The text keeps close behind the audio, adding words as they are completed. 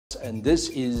And this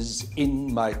is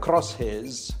In My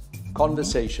Crosshairs,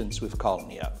 Conversations with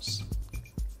Niehaus.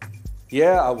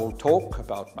 Here I will talk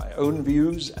about my own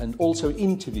views and also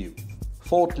interview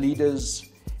thought leaders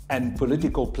and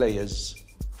political players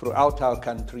throughout our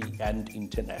country and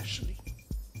internationally.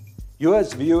 You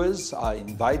as viewers are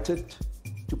invited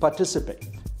to participate,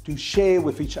 to share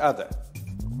with each other,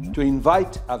 to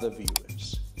invite other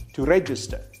viewers, to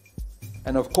register,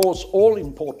 and of course, all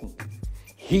importantly,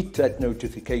 hit that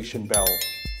notification bell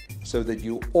so that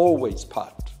you're always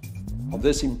part of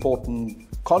this important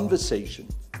conversation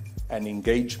and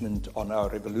engagement on our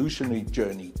revolutionary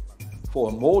journey for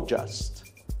a more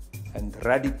just and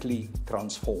radically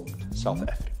transformed South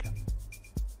Africa.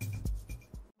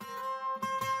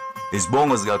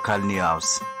 Isibongo zika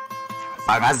Niehaus.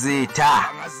 Mpangazitha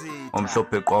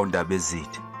omhlophe kwa undaba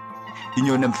ezitha.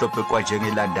 Inyoni emhlophe kwa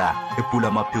njengelanda ephula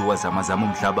amaphiwa zamazama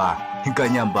umhlaba.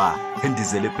 Inkanyamba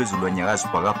endizele phezulu wanyakazi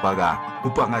bhakabhaka.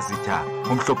 Mpangazitha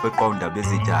omhlophe kwa undaba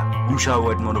ezitha. Umshawo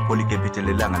wathi monopoly capital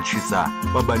elanga lishisa.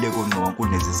 Babaleko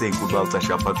ngqonkulu nezisenkulu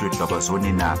bawucasha phakathi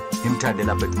kwabazonina. Imthande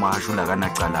lapha ethi mahashula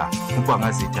kanacala.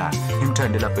 Mpangazitha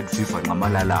imthande lapha ethi FIFA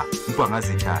ngamalala.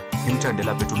 Mpangazitha imthande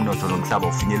lapha ethi umnotho nomhlaba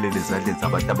ufinyelele ezandleni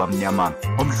zabantu abamnyama.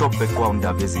 Omhlophe kwa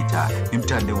undaba ezitha.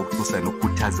 Imthande ngokubusa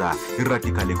nokukhuthaza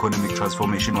i-radical economic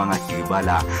transformation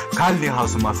wangadibala.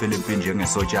 Niehaus umafele empini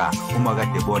ngesotsha uma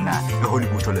kade bona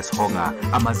eHollywood lesihonga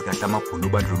amazi kahle amabhunu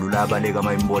bandlulula abaleka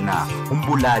amayimbona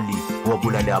umbulali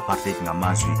wabulala apartheid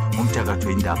ngamazwi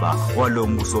umthakatho indaba walo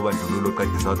mbuso bandlululo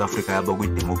kade South Africa yaba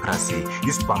kwidemocracy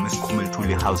isibhamu esikhumela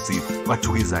thule house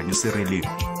bathukizana usirili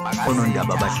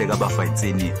onondaba bahleka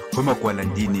abafayitsini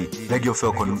kwemagwalandini la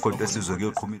kuyofika khona umkhonto esizwe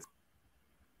kuyoqhumisa.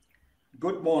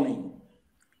 Good morning.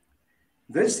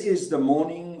 This is the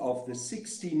morning of the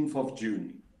 16th of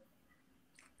June.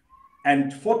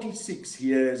 And 46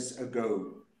 years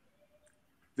ago,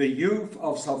 the youth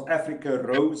of South Africa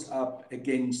rose up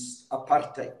against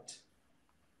apartheid,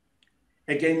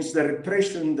 against the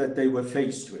repression that they were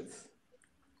faced with,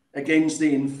 against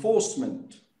the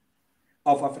enforcement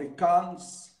of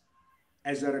Afrikaans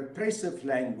as a repressive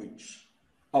language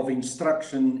of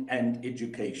instruction and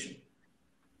education.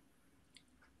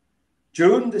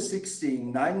 June the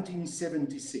 16th,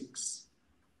 1976,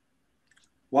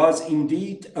 was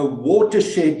indeed a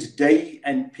watershed day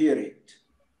and period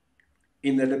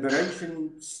in the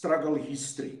liberation struggle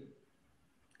history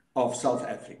of South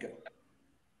Africa.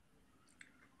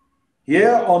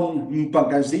 Here on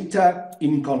Mpangazitha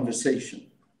in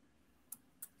Conversation,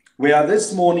 we are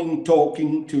this morning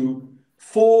talking to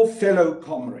 4 fellow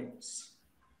comrades,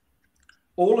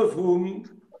 all of whom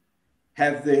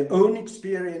have their own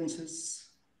experiences,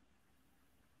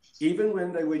 even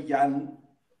when they were young,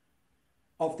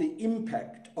 of the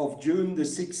impact of June the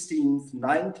 16th,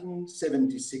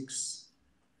 1976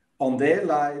 on their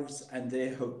lives and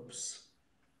their hopes.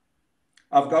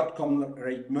 I've got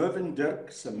Comrade Mervyn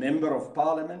Dirks, a member of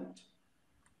parliament,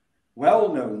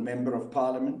 well-known member of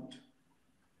parliament,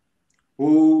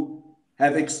 who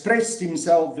have expressed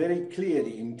himself very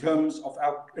clearly in terms of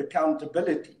our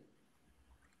accountability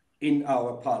in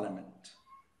our parliament.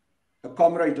 A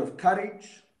comrade of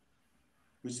courage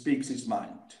who speaks his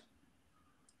mind.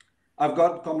 I've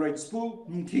got Comrade Sibusiso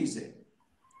Mkize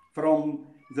from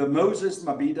the Moses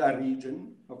Mabida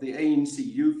Region of the ANC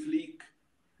Youth League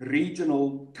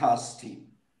Regional Task Team.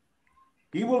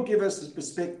 He will give us a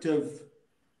perspective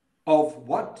of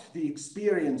what the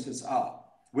experiences are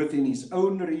within his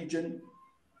own region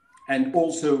and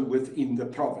also within the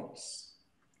province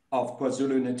of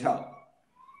KwaZulu-Natal.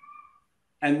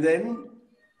 And then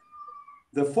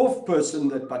the 4th person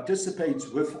that participates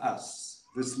with us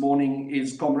this morning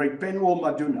is Comrade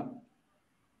Maduna,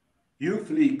 Youth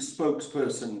League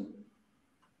spokesperson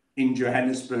in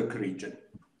Johannesburg region.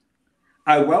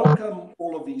 I welcome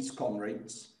all of these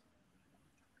comrades.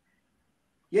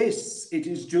 Yes, it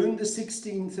is June the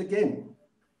 16th again.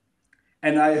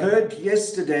 And I heard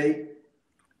yesterday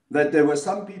that there were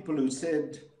some people who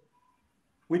said,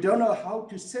 we don't know how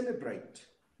to celebrate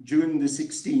June the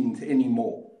 16th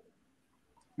anymore.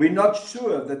 We're not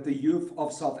sure that the youth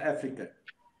of South Africa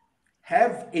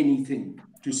have anything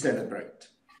to celebrate.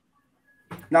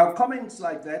 Now, comments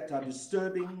like that are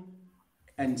disturbing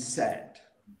and sad.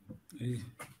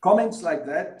 Comments like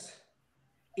that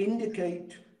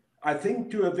indicate, I think,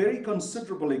 to a very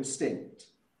considerable extent,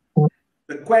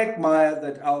 the quagmire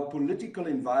that our political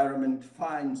environment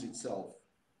finds itself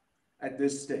at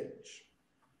this stage.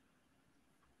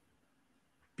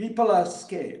 People are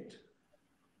scared.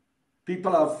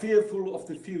 People are fearful of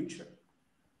the future.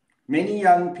 Many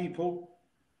young people,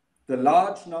 the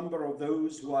large number of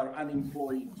those who are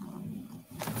unemployed,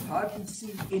 hardly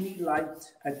see any light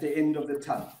at the end of the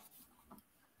tunnel.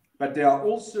 But there are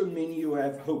also many who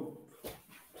have hope.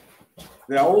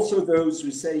 There are also those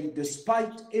who say,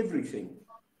 despite everything,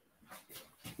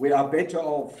 we are better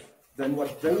off than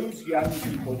what those young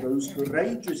people, those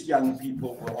courageous young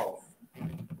people were of.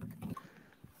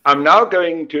 I'm now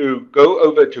going to go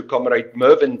over to Comrade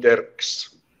Mervyn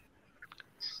Dirks.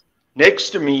 Next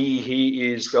to me,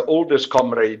 he is the oldest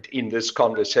comrade in this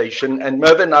conversation. And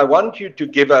Mervyn, I want you to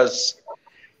give us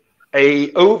an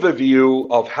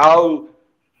overview of how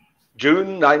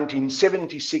June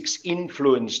 1976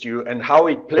 influenced you and how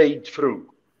it played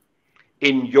through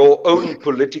in your own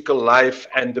political life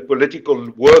and the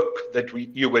political work that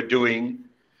you were doing,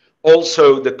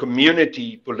 also the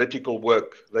community political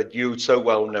work that you're so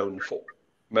well known for.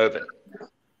 Mervyn.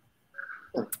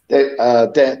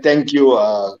 Thank you,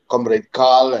 Comrade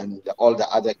Carl and all the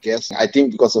other guests. I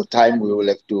think because of time, we will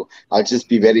have to, I'll just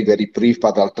be very, very brief,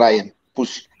 but I'll try and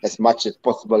push as much as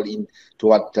possible into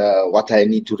what I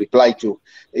need to reply to.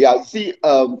 Yeah, see,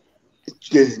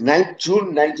 June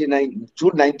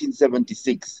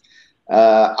 1976,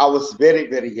 I was very,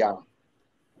 very young.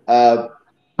 I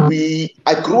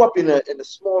grew up in a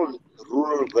small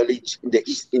rural village in the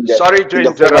east. Sorry to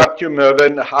interrupt you,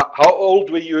 Mervyn. How old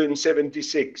were you in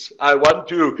 76? I want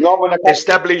to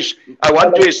establish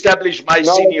my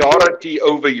seniority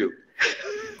over you.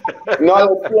 No,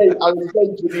 I'll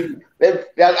explain to you.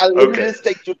 I'll just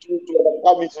take you to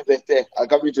I'll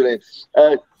come into that.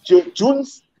 June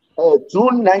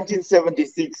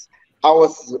 1976, I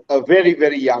was very,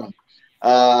 very young.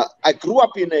 I grew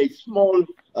up in a small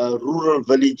rural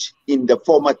village in the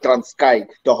former Transkei,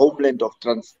 the homeland of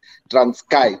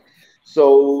Transkei.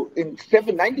 So in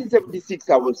 1976,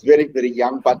 I was very, very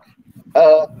young, but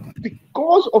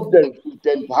because of the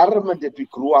environment that we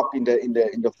grew up in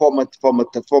the former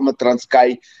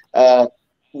Transkei, I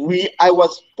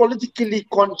was politically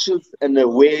conscious and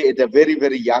aware at a very,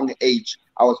 very young age.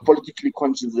 I was politically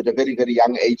conscious at a very, very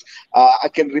young age. I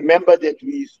can remember that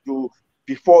we used to,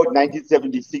 before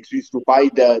 1976, we used to buy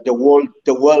the World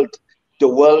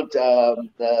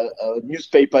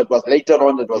newspaper. It was later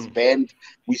on, it was banned.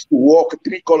 We used to walk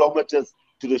 3 kilometers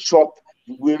to the shop.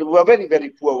 We were very, very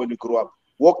poor when we grew up.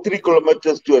 Walk 3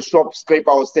 kilometers to a shop, scrape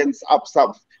our cents up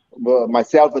some.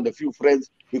 Myself and a few friends,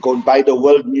 we go and buy the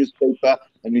World newspaper,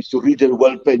 and we used to read the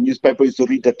World newspaper, we used to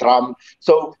read the Drum.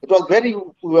 So it was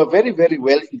we were very, very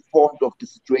well informed of the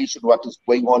situation, what is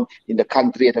going on in the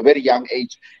country at a very young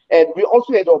age. And we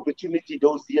also had opportunity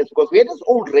those years because we had these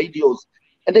old radios,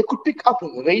 and they could pick up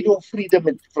Radio Freedom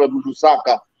from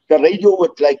Lusaka. The radio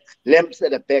with like lamps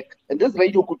at the back, and this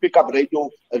radio could pick up Radio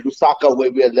Lusaka where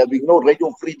we are living. No,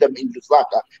 Radio Freedom in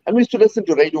Lusaka, and we used to listen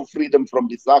to Radio Freedom from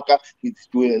Lusaka. We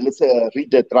used to read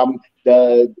the Drum,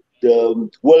 the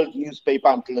World newspaper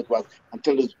until it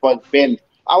was banned.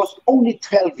 I was only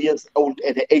 12 years old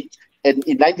at the age, and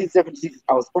in 1976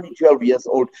 I was only 12 years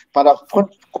old. But I was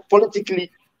politically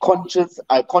conscious.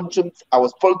 I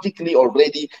was politically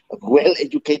already well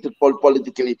educated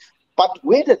politically. But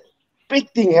where the big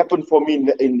thing happened for me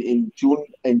in June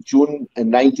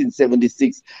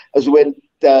 1976 is when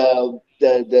the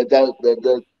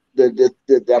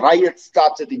riots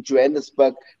started in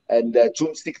Johannesburg and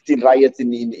June 16 riots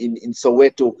in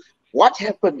Soweto. What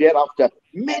happened thereafter?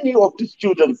 Many of the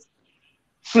students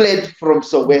fled from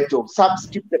Soweto. Some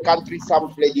skipped the country,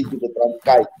 some fled into the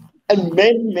Transkei, and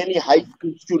many high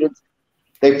school students,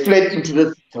 they fled into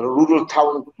this rural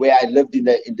town where I lived in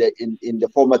the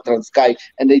former Transkei,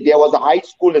 and there was a high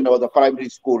school and there was a primary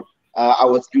school. I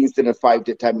was doing standard 5 at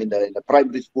the time in the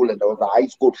primary school, and there was a high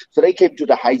school. So they came to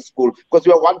the high school because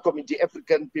we were one community.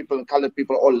 African people and colored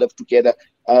people all lived together.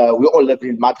 We all lived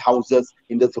in mud houses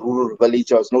in this rural village.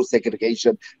 There was no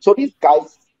segregation. So these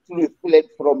guys fled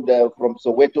from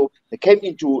Soweto. They came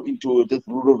into this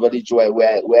rural village where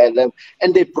I lived,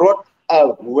 and they brought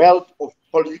a wealth of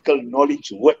political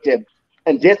knowledge with them.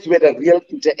 And that's where the real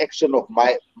interaction of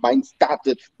my mind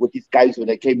started with these guys when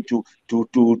I came to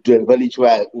the village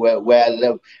where I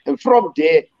live. And from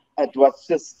there, it was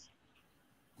just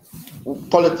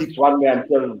politics one way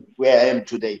until where I am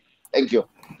today. Thank you.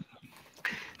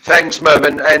 Thanks,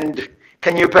 Mervyn. And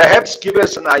can you perhaps give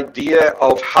us an idea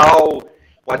of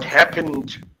what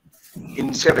happened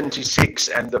in 76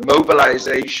 and the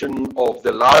mobilization of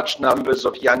the large numbers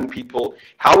of young people,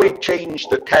 how it changed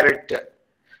the character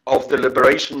of the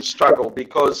liberation struggle?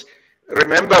 Because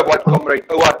remember what Comrade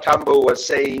Owa Tambo was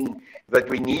saying, that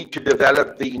we need to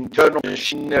develop the internal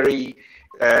machinery.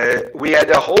 We had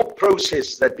a whole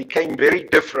process that became very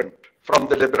different from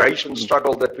the liberation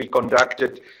struggle that we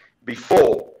conducted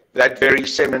before that very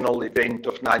seminal event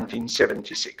of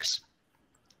 1976.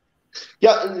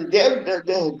 Yeah,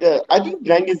 I think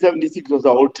 1976 was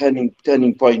a whole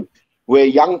turning point where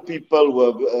young people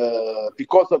were,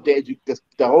 because of the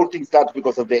whole thing started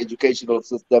because of the educational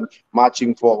system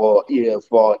marching for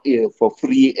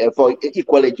free, for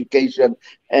equal education,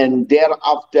 and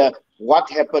thereafter, what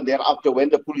happened thereafter when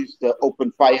the police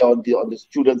opened fire on the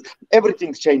students,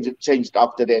 everything's changed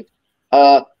after that.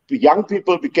 Young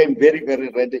people became very, very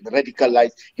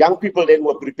radicalized. Young people then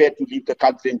were prepared to leave the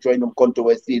country and join Umkhonto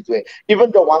we Sizwe. Even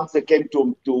the ones that came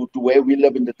to where we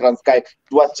live in the Transkei, it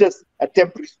was just a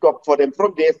temporary stop for them.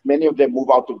 From there, many of them move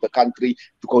out of the country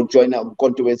to go join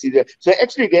Umkhonto we Sizwe. So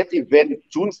actually that event,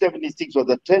 June 76, was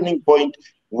a turning point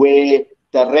where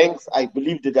the ranks, I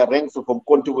believe that the ranks of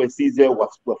Umkhonto we Sizwe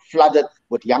were flooded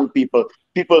with young people.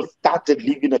 People started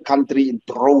leaving the country in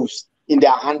droves, in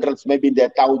their hundreds, maybe in their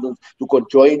thousands, to go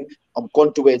join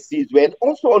Umkhonto we Sizwe. And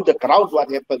also on the ground,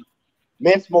 what happened?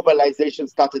 Mass mobilization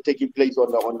started taking place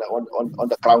on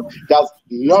the ground. There's a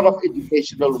lot of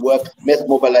educational work, mass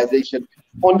mobilization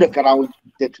on the ground.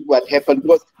 That what happened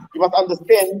was, you must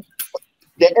understand,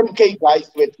 the MK guys,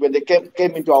 when they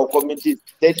came into our communities,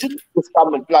 they didn't just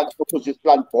come and plant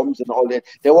bombs and all that.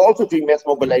 They were also doing mass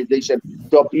mobilization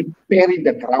to preparing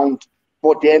the ground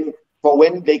for them. For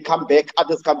when they come back,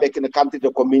 others come back in the country,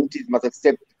 the communities must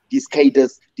accept these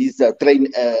cadres, these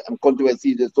trained Umkhonto we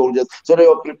Sizwe soldiers. So they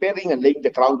were preparing and laying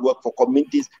the groundwork for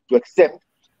communities to accept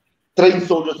trained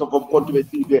soldiers of Umkhonto we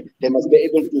Sizwe. They must be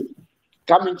able to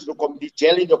come into the community,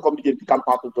 gel in the community, and become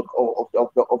part of the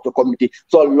community.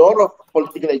 So a lot of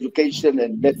political education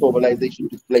and mass mobilization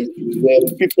took place where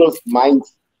people's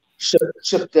minds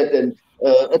shifted, and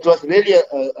it was really a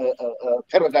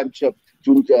paradigm shift.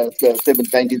 June 7,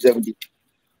 1970.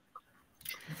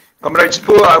 Comrade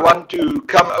Sipho, I want to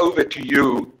come over to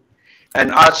you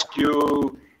and ask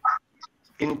you,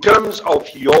 in terms of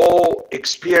your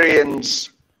experience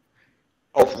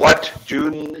of what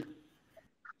June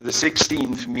the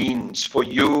 16th means for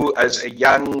you as a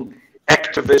young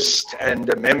activist and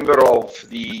a member of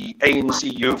the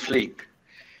ANC Youth League.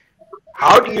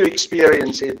 How do you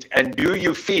experience it, and do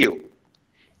you feel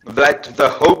that the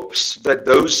hopes that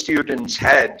those students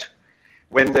had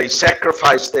when they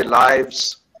sacrificed their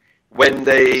lives, when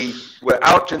they were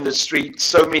out in the streets,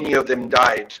 so many of them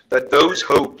died, that those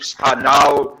hopes are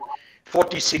now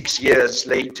 46 years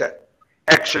later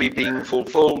actually being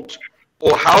fulfilled?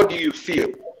 Or how do you feel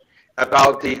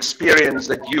about the experience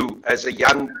that you as a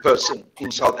young person in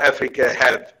South Africa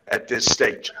have at this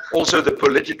stage? Also the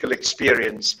political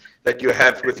experience that you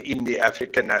have within the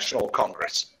African National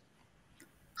Congress.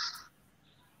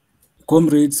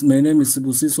 Comrades, my name is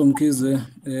Sibusiso Mkize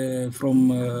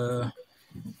from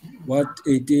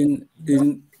 18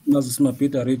 in Moses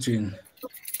Mabida Region.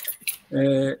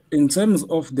 In terms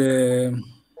of the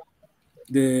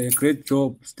great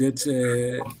jobs that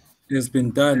has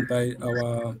been done by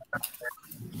our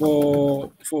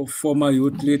former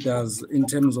youth leaders in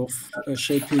terms of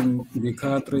shaping the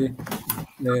country,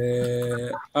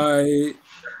 I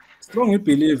strongly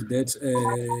believe that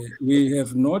we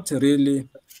have not really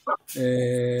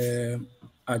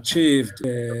achieved.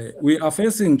 We are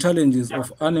facing challenges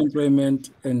of unemployment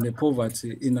and the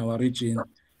poverty in our region.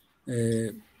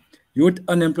 Youth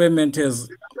unemployment has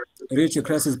reached a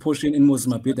crisis portion in Moses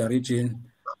Mabida region.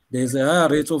 There is a higher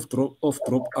rate of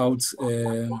dropouts,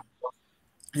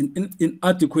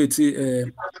 inadequate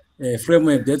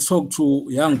framework that talk to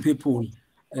young people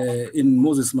in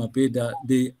Moses Mabida.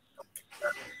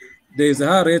 There is a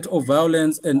high rate of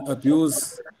violence and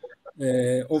abuse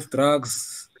of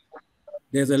drugs.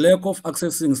 There's a lack of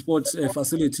accessing sports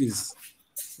facilities.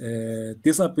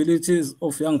 Disabilities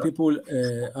of young people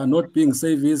are not being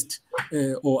serviced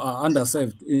or are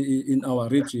underserved in our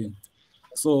region.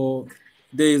 So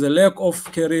there is a lack of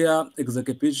career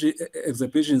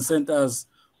exhibition centers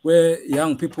where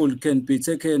young people can be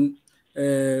taken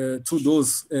to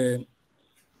those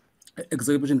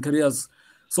exhibition careers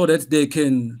so that they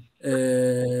can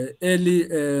early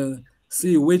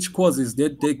see which courses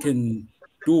that they can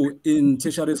do in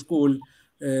tertiary school,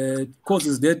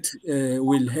 courses that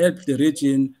will help the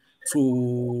region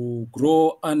to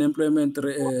grow unemployment,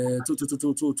 to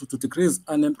decrease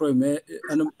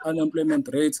unemployment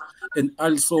rates, and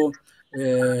also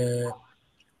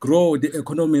grow the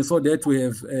economy so that we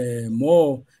have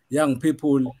more young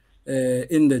people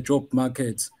in the job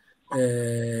market.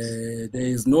 There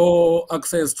is no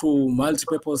access to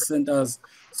multi-purpose centers,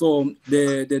 so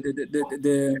the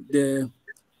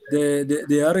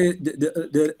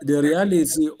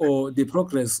reality or the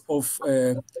progress of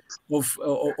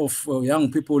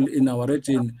young people in our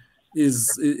region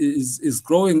is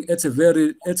growing at a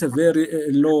very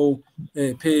low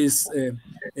pace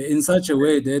in such a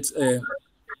way that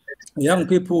young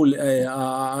people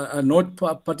are not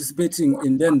participating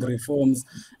in land reforms.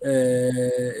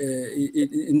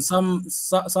 In some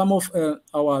of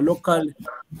our local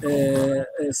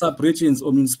sub-regions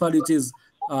or municipalities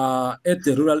at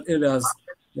the rural areas,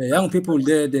 the young people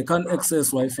there, they can't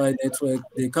access Wi-Fi network,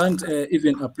 they can't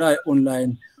even apply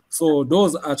online. So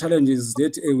those are challenges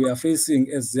that we are facing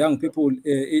as young people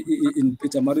in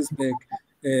Pietermaritzburg.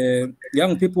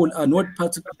 Young people are not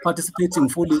participating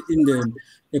fully in the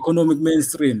economic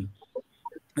mainstream.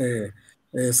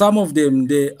 Some of them,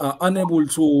 they are unable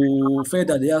to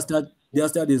further their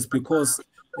studies because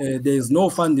there is no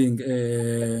funding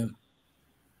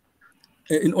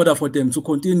in order for them to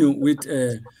continue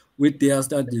with their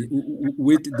studies.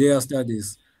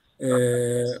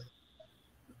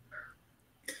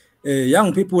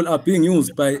 Young people are being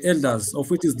used by elders, of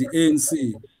which is the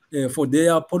ANC, for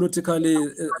their politically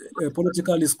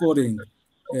scoring.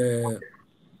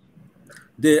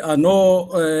 There are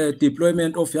no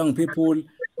deployment of young people.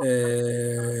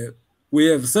 We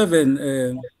have seven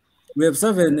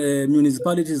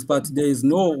municipalities, but there is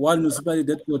no one municipality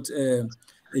that got a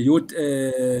youth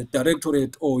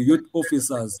directorate or youth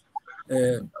officers.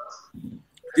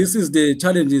 This is the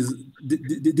challenges.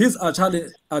 These are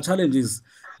challenges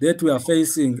that we are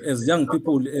facing as young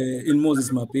people in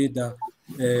Moses Mabida.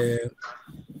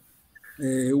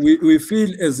 We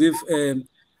feel as if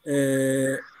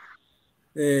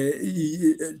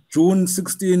June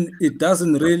 16, it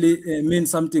doesn't really mean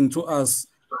something to us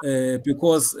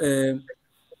because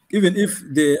even if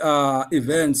there are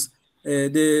events,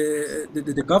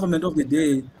 the government of the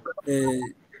day,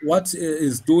 what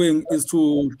is doing is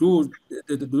to do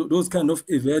those kind of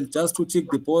events just to tick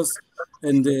the box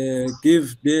and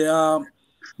give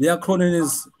their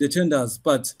cronies the tenders,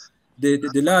 but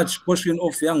the large portion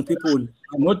of young people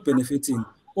are not benefiting.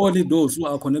 Only those who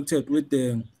are connected with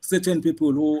the certain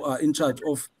people who are in charge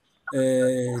of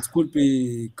it could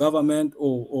be government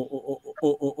or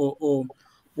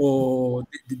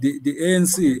the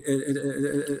ANC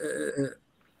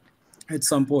at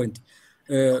some point.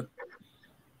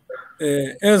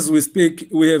 As we speak,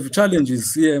 we have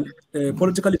challenges here,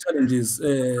 political challenges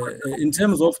in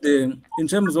terms of the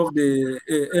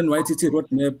NYTT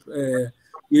roadmap.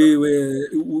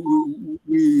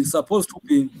 We supposed to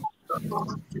be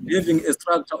having a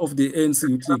structure of the ANC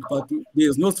Youth League, but there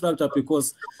is no structure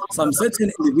because some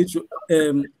certain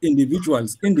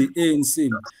individuals in the ANC,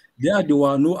 they are the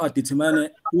one who are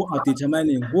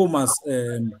determining who must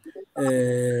get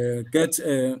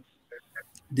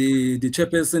the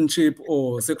chairpersonship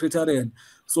or secretariat.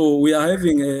 So we are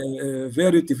having a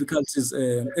very difficult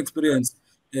experience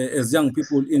as young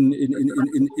people in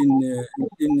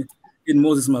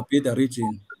Moses Mabida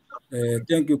region.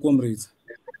 Thank you, comrades.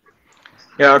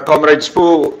 Yeah, Comrade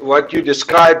Spoo, what you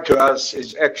described to us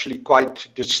is actually quite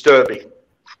disturbing,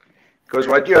 because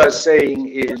what you are saying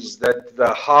is that the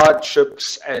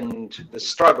hardships and the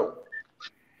struggle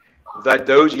that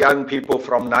those young people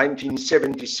from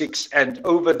 1976 and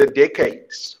over the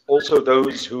decades, also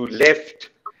those who left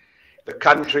the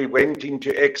country, went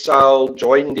into exile,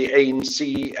 joined the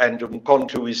ANC and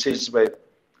Mpangazitha,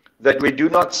 that we do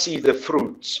not see the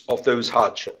fruits of those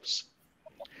hardships.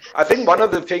 I think one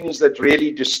of the things that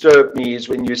really disturbed me is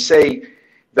when you say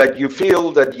that you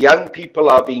feel that young people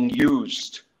are being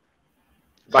used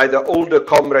by the older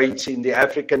comrades in the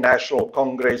African National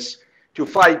Congress to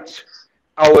fight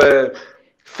our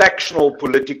factional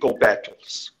political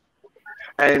battles.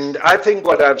 And I think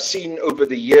what I've seen over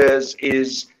the years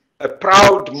is a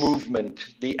proud movement,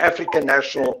 the African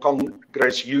National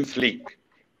Congress Youth League,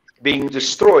 being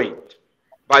destroyed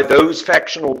by those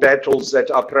factional battles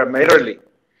that are primarily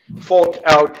fought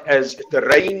out as the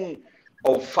reign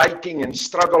of fighting and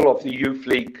struggle of the Youth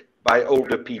League by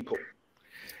older people.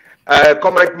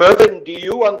 Comrade Mervyn, do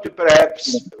you want to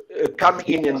perhaps come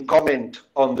in and comment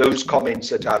on those comments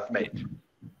that I've made?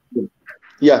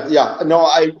 Yeah. No,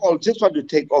 I just want to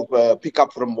pick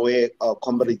up from where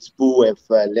Comrade Spoo have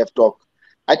left off.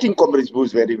 I think Comrade Spoo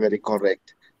is very, very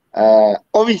correct.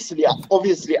 Obviously,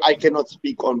 I cannot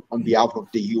speak on behalf of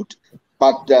the youth,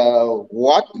 but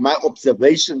what my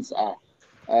observations are,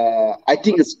 I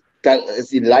think is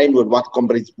in line with what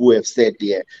Comrade Spoo have said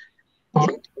here.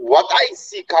 What I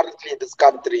see currently in this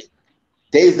country,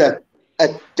 there is a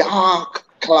dark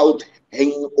cloud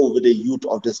hanging over the youth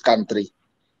of this country.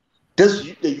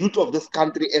 The youth of this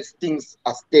country, as things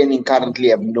are standing currently,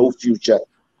 have no future.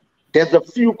 There's a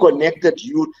few connected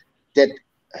youth that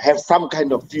have some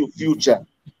kind of future,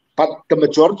 But the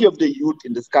majority of the youth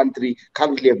in this country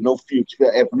currently have no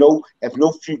future, have no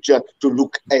future to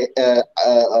look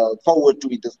forward to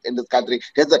in this country.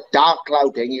 There's a dark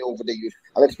cloud hanging over the youth.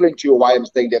 I'll explain to you why I'm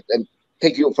saying that and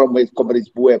take you from where Comrades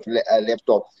Boo have left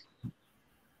off.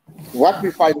 What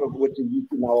we find with the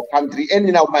youth in our country and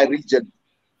in my region,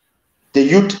 the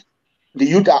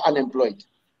youth are unemployed.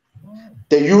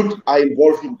 The youth are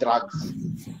involved in drugs.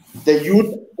 The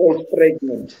youth are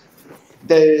pregnant.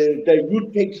 The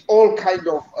youth takes all kinds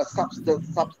of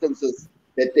substances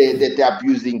that they're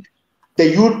abusing. The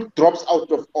youth drops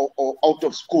out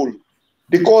of school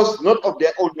because not of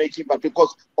their own making, but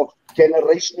because of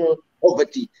generational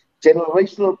poverty.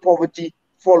 Generational poverty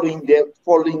following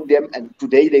them, and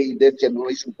today they in their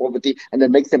generational poverty, and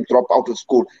it makes them drop out of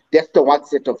school. That's the one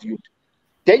set of youth.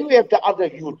 Then we have the other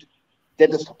youth that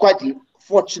is quite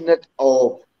fortunate,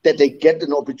 or that they get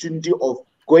an opportunity of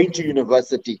going to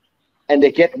university. And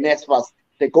they get NSFAS,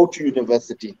 they go to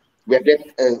university. We have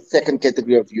that second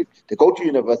category of youth. They go to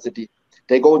university,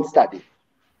 they go and study.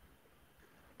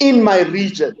 In my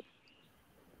region,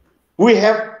 we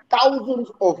have thousands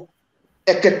of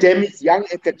academics, young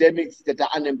academics that are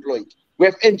unemployed. We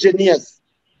have engineers.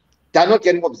 They're not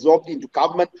getting absorbed into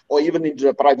government or even into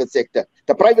the private sector.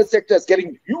 The private sector is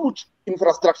getting huge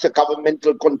infrastructure,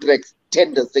 governmental contracts,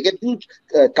 tenders. They get huge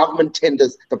government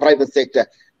tenders, the private sector.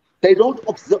 They don't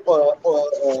absorb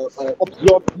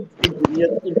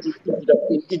engineers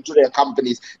into their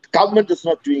companies. The government is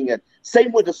not doing it.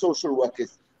 Same with the social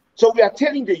workers. So we are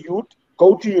telling the youth,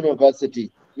 go to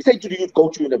university. We say to the youth, go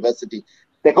to university.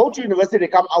 They go to university, they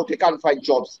come out, they can't find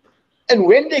jobs. And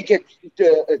when they get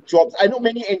jobs, I know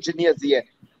many engineers here,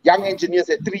 young engineers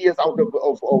at 3 years out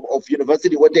of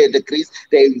university with their degrees.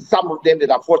 Some of them that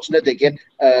are fortunate, they get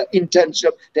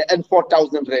internship, they earn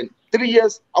 4,000 rand. 3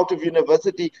 years out of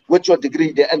university with your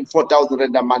degree, they earn 4,000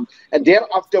 rand a month. And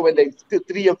thereafter, when the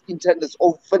 3 year intern is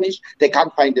all finished, they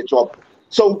can't find a job.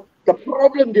 So the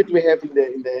problem that we have in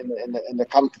the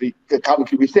country,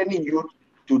 we're sending youth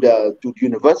to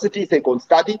universities, they go and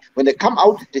study. When they come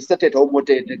out, they sit at home with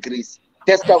their degrees.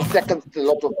 That's the second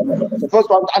lot of people. The first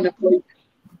one, unemployed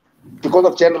because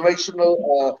of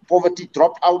generational poverty,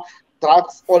 dropped out,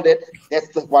 drugs, all that. That's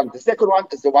the one. The second one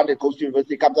is the one that goes to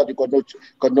university, comes out, they got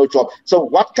no job. So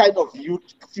what kind of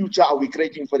youth future are we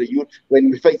creating for the youth when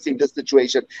we're facing this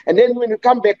situation? And then when you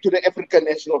come back to the African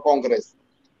National Congress,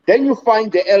 then you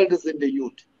find the elders in the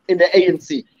youth, in the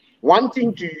ANC,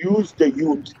 wanting to use the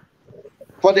youth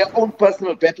for their own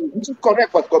personal battle, which is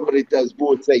correct what Comrade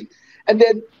Boo is saying. And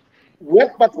then,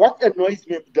 what annoys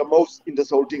me the most in this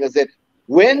whole thing is that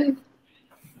when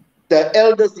the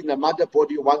elders in the mother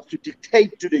body want to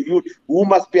dictate to the youth who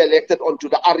must be elected onto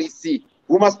the REC,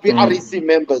 who must be REC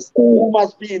members, who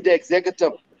must be in the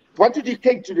executive, want to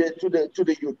dictate to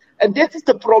the youth. And that is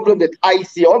the problem that I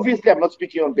see. Obviously, I'm not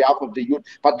speaking on behalf of the youth,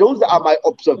 but those are my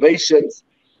observations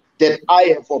that I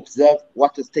have observed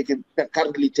what is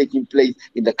currently taking place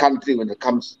in the country when it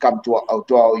comes to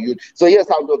our youth. So yes,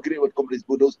 I would agree with Comrades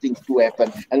Boo. Those things do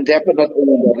happen, and they happen not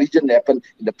only in the region, they happen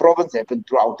in the province, they happen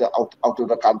throughout out of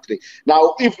the country.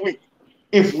 Now, if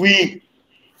we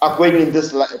are going in this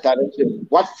direction,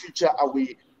 what future are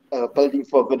we building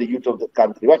for the youth of the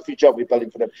country? What future are we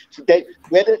building for them? So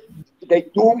whether they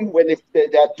doom when they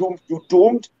are doomed, you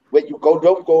doomed when you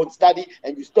don't go and study,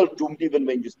 and you're still doomed even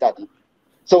when you study.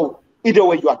 So either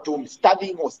way, you are doomed.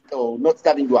 Studying or not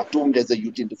studying, you are doomed as a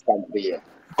youth in this country here,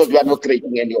 because we are not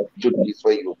creating any opportunities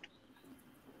for youth.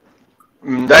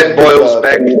 That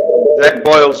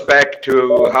boils back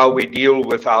to how we deal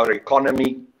with our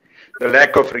economy, the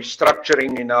lack of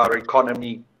restructuring in our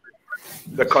economy,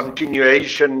 the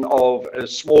continuation of a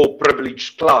small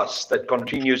privileged class that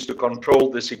continues to control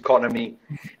this economy,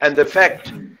 and the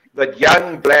fact that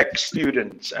young black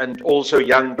students and also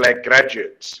young black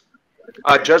graduates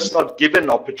are just not given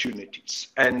opportunities.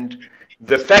 And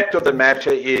the fact of the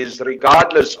matter is,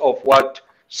 regardless of what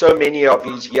so many of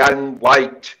these young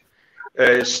white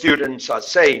students are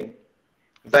saying,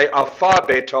 they are far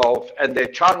better off, and their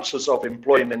chances of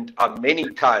employment are many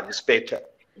times better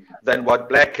than what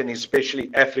black and especially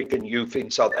African youth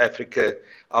in South Africa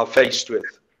are faced with.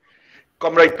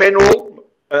 Comrade Penwell,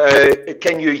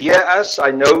 can you hear us?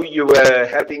 I know you were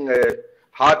having a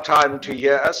hard time to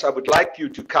hear us. I would like you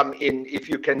to come in if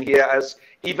you can hear us.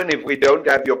 Even if we don't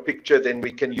have your picture, then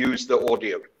we can use the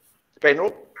audio.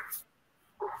 Penwell?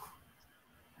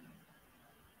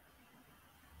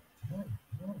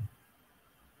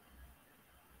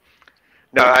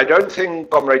 No, I don't think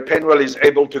Comrade Penwell is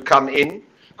able to come in.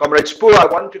 Comrade Spoo, I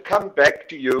want to come back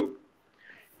to you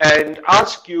and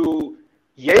ask you,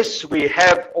 yes, we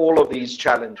have all of these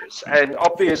challenges, and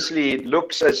obviously it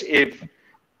looks as if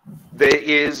there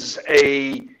is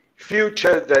a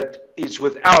future that is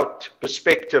without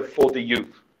perspective for the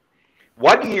youth.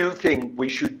 What do you think we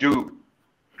should do?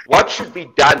 What should be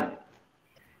done?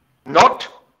 Not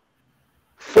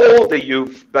for the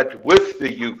youth, but with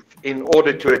the youth in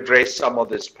order to address some of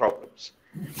these problems.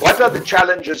 What are the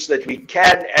challenges that we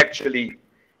can actually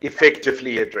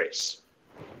effectively address?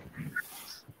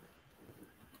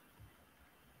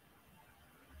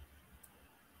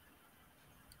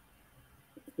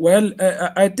 Well,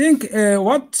 I think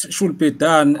what should be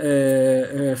done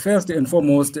first and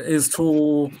foremost is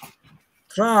to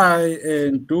try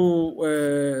and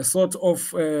do sort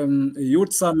of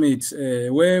youth summit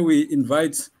where we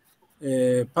invite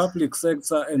public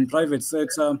sector and private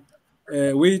sector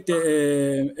with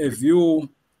a view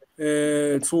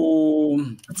to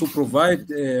provide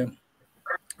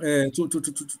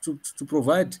to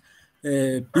provide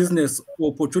business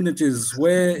opportunities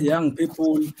where young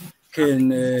people can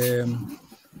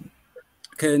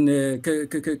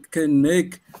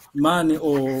make money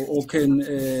or can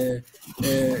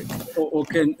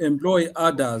employ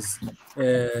others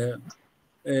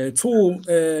to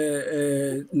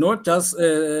not just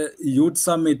youth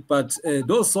summit, but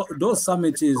those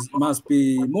summits must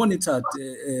be monitored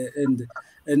and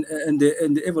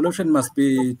the evaluation must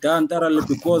be done thoroughly,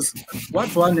 because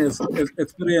what one has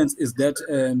experienced is that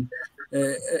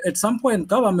at some point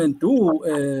government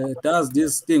does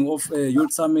this thing of a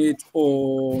youth summit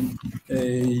or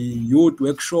a youth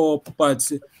workshop, but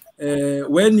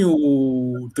when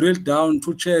you drill down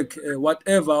to check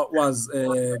whatever was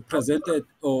presented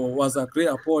or was agreed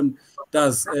upon,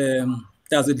 does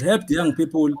it help the young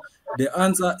people? The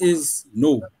answer is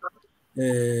no.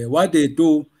 What they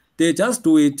do, they just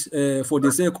do it for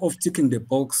the sake of ticking the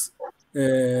box.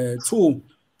 Two,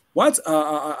 what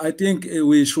I think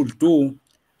we should do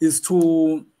is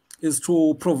to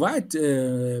provide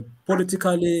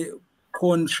politically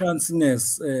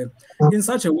consciousness in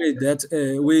such a way that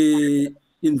we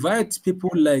invite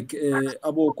people like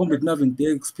Abo Comrade Mervyn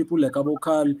Dirks, people like Abo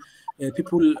Carl,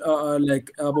 people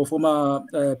like Abo former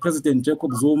President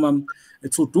Jacob Zuma,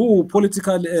 to do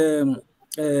political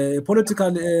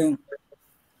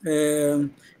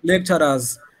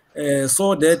lecturers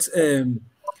so that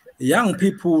young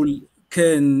people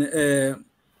can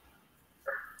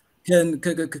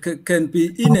be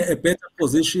in a better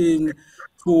position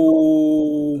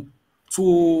to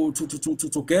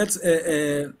get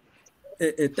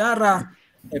a thorough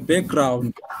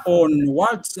background on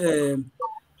what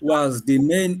was the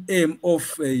main aim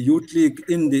of Youth League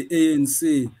in the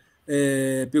ANC,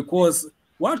 because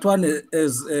what one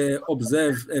has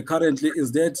observed currently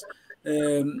is that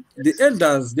the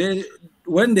elders,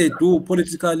 when they do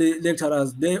political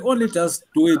lecturers, they only just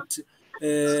do it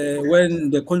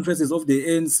when the conferences of the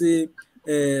ANC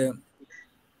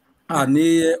are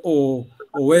near, or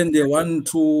when they want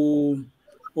to,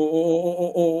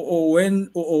 or when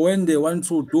they want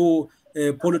to do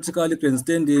political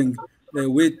grandstanding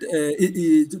with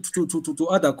to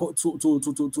other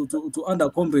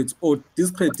comrades or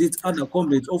discredit other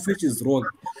comrades, of which is wrong.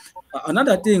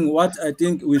 Another thing, what I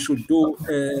think we should do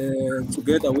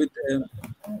together with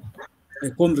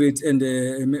comrades and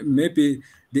maybe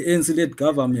the ANC-led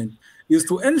government, is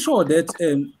to ensure that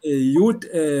youth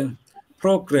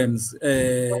programs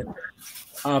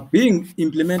are being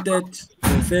implemented.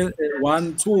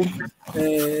 One, two,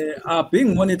 are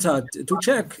being monitored to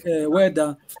check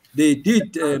whether they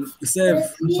did serve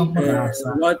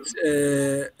what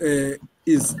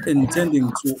is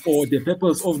intending to, or the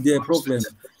purpose of their program.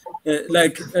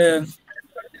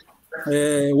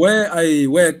 Where I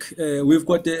work, we've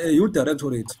got a youth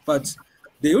directorate, but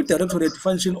the youth directorate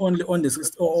function only on the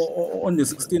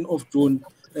 16th of June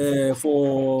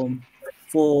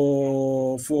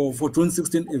for June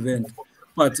 16 event.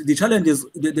 But the challenge is,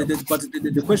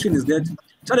 the question is that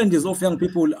challenges of young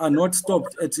people are not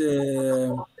stopped at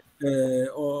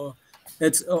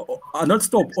are not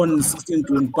stopped on 16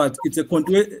 June, but it's a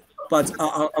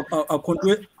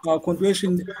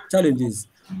continuation challenges,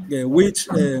 which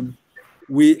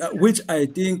I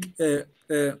think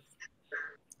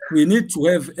we need to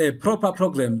have a proper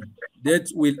program that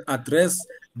will address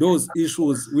those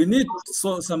issues. We need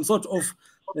some sort of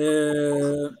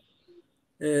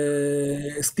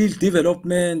skill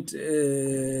development,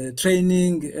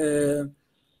 training,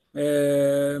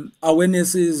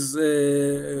 awarenesses.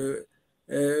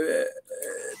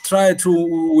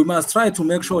 We must try to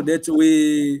make sure that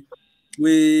we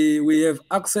we have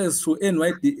access to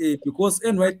NYDA, because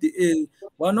NYDA,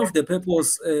 one of the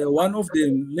purpose, one of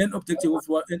the main objectives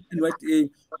of NYDA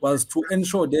was to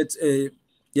ensure that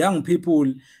young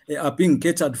people are being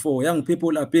catered for, young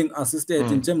people are being assisted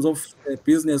in terms of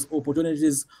business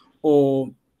opportunities or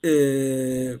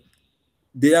their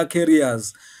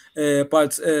careers.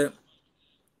 But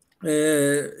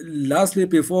lastly,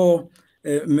 before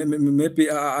maybe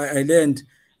I learned,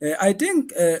 I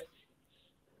think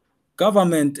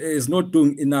government is not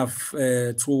doing enough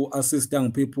to assist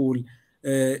young people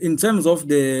in terms of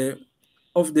the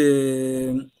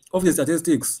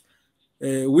statistics.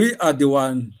 We are the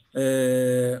one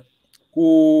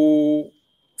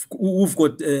who've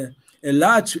got a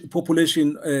large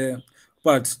population,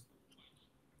 but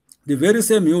the very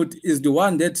same youth is the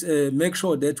one that makes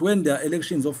sure that when there are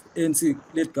elections of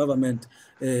ANC-led government,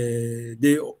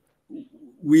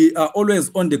 we are always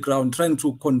on the ground trying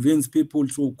to convince people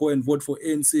to go and vote for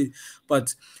ANC,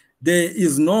 but there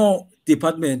is no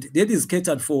department that is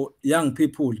catered for young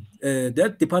people.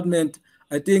 That department,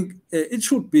 I think it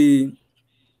should be,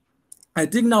 I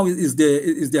think now is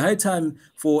the high time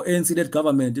for ANC-led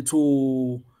government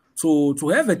to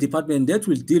have a department that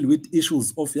will deal with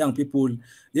issues of young people.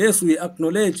 Yes, we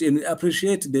acknowledge and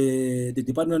appreciate the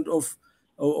Department of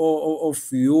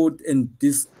Youth and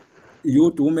this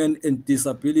youth, women and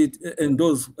disability, and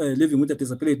those living with a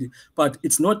disability, but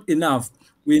it's not enough.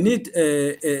 We need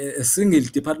a single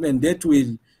department that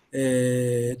will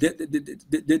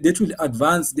that will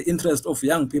advance the interest of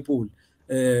young people,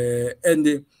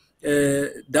 and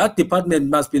that department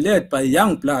must be led by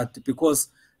young blood, because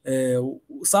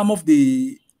some of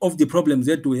the problems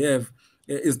that we have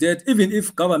is that even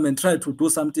if government try to do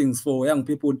some things for young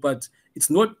people, but it's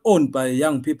not owned by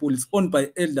young people, it's owned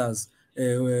by elders,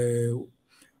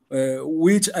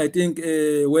 which I think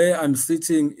where I'm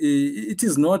sitting, it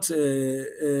is not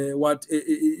what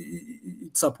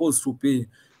it's supposed to be.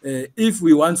 If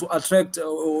we want to attract,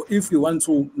 or if we want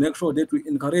to make sure that we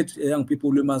encourage young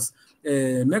people, we must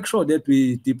make sure that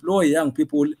we deploy young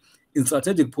people in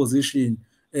strategic position,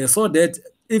 so that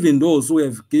even those who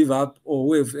have given up or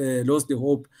who have lost the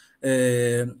hope,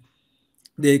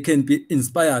 they can be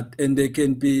inspired and they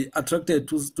can be attracted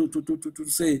to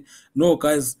say, no,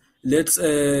 guys, let's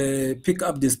pick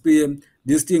up this PM.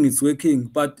 This thing is working,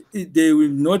 but they will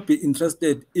not be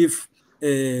interested if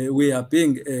we are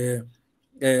being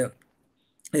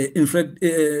in fact,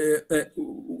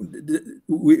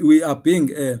 we are being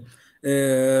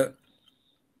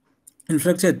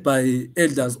infected by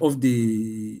elders of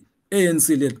the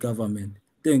ANC-led government.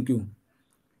 Thank you.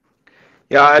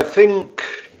 Yeah, I think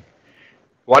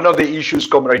one of the issues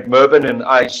Comrade Mervyn and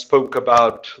I spoke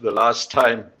about the last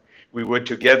time we were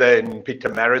together in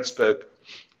Pietermaritzburg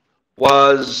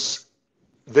was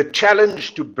the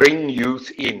challenge to bring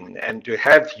youth in and to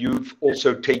have youth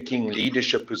also taking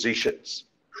leadership positions,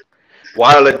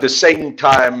 while at the same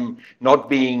time not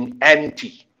being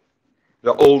anti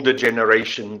the older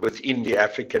generation within the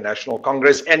African National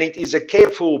Congress. And it is a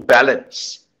careful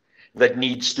balance that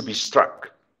needs to be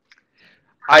struck.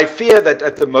 I fear that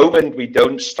at the moment we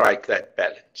don't strike that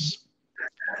balance.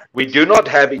 We do not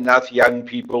have enough young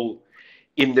people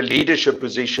in the leadership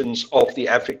positions of the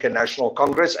African National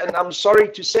Congress. And I'm sorry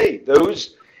to say,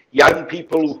 those young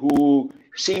people who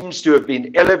seems to have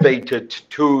been elevated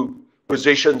to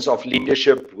positions of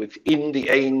leadership within the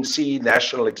ANC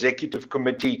National Executive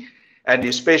Committee and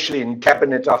especially in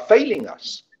cabinet are failing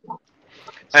us.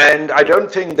 And I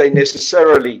don't think they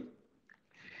necessarily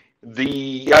the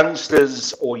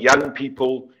youngsters or young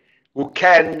people who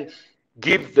can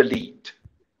give the lead.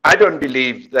 I don't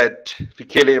believe that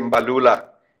Fikile Mbalula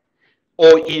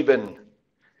or even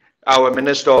our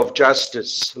Minister of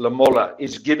Justice, Lamola,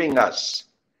 is giving us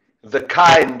the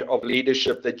kind of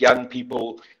leadership that young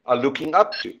people are looking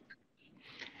up to.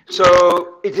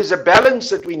 So it is a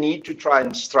balance that we need to try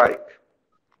and strike.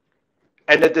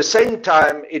 And at the same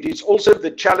time, it is also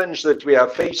the challenge that we are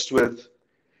faced with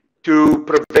to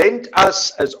prevent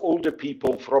us as older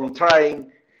people from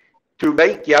trying to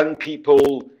make young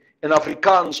people in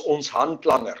Afrikaans ons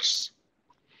handlangers,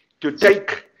 to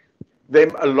take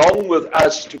them along with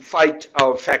us to fight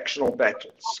our factional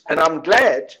battles. And I'm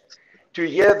glad to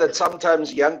hear that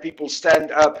sometimes young people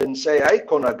stand up and say, hey,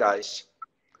 Kona guys,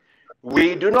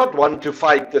 we do not want to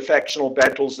fight the factional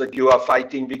battles that you are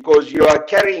fighting because you are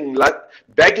carrying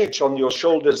baggage on your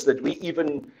shoulders that we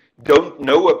even don't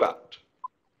know about.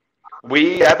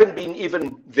 We haven't been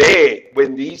even there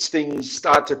when these things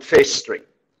started festering.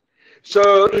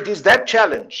 So it is that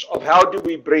challenge of how do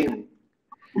we bring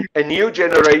a new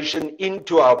generation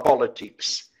into our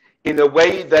politics in a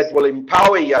way that will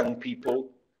empower young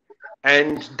people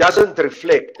and doesn't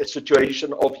reflect a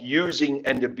situation of using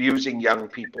and abusing young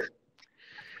people.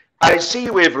 I see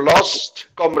we've lost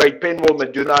Comrade Penwell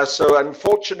Maduna, so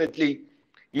unfortunately,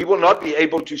 he will not be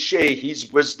able to share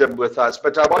his wisdom with us.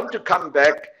 But I want to come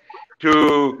back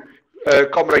to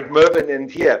Comrade Mervyn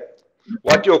and hear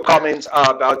what your comments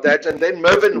are about that. And then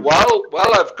Mervyn, while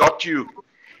I've got you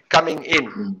coming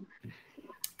in,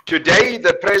 today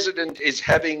the President is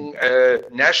having a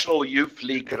National Youth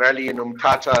League rally in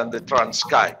Umtata and the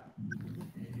Transkei.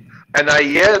 And I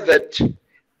hear that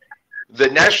the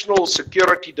National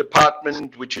Security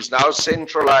Department, which is now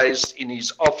centralized in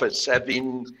his office, have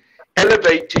been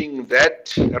elevating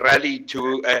that rally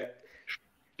to a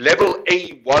level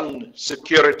A1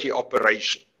 security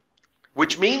operation,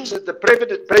 which means that the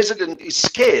President is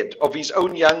scared of his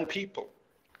own young people.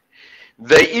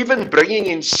 They're even bringing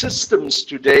in systems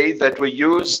today that were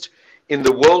used in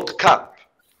the World Cup,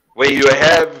 where you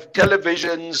have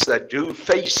televisions that do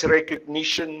face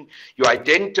recognition. You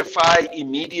identify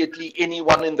immediately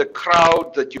anyone in the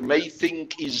crowd that you may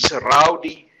think is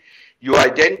rowdy. You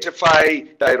identify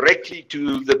directly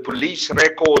to the police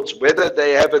records whether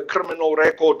they have a criminal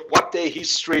record, what their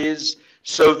history is,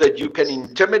 so that you can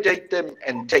intimidate them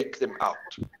and take them out.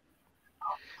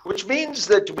 Which means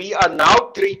that we are now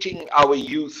treating our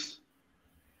youth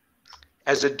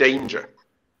as a danger.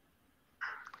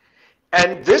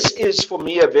 And this is, for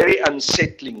me, a very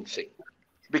unsettling thing,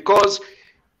 because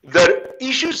the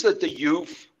issues that the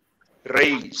youth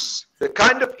raise, the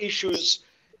kind of issues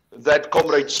that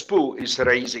Comrade Spoo is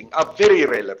raising, are very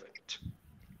relevant.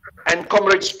 And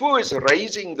Comrade Spoo is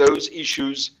raising those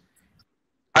issues,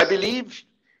 I believe,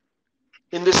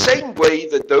 in the same way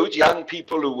that those young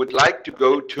people who would like to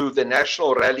go to the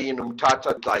national rally in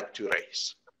Umtata would like to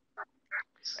raise.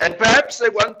 And perhaps they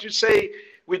want to say,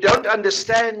 we don't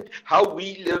understand how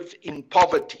we live in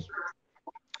poverty,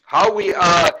 how we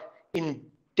are in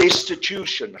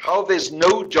destitution, how there's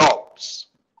no jobs,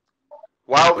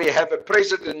 while we have a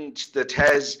president that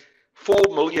has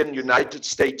 $4 million United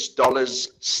States dollars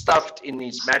stuffed in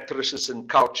his mattresses and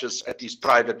couches at his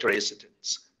private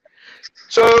residence.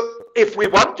 So if we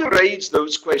want to raise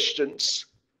those questions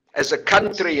as a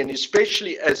country, and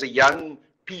especially as a young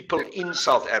people in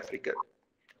South Africa,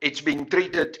 it's being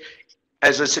treated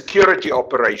as a security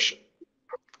operation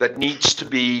that needs to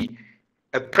be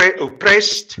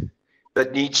oppressed,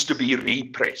 that needs to be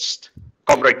repressed.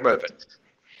 Comrade Mervyn.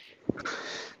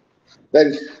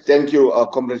 Thank you,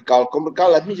 Comrade Carl. Comrade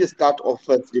Carl, let me just start off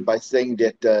firstly by saying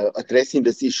that addressing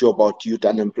this issue about youth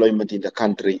unemployment in the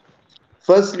country.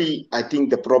 Firstly, I think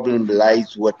the problem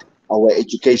lies with our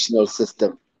educational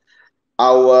system.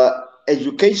 Our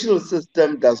educational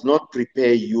system does not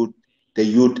prepare the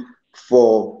youth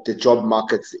for the job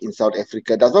markets in South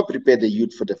Africa, does not prepare the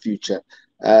youth for the future.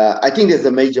 I think there's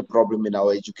a major problem in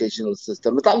our educational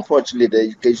system. But unfortunately, the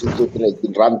education system has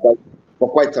been run for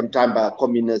quite some time by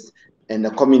communists, and the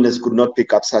communists could not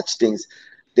pick up such things.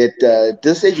 That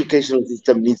this educational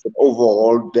system needs an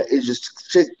overhaul. The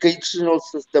educational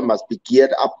system must be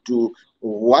geared up to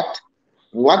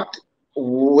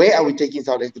where are we taking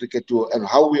South Africa to, and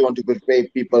how we want to prepare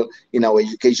people in our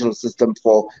educational system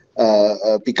for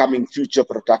becoming future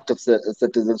productive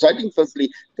citizens. So I think firstly,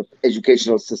 the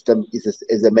educational system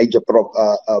is a major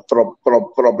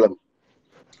problem.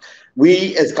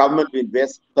 We as government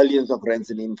invest billions of rands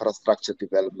in infrastructure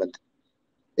development,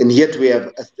 and yet we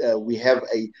have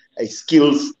a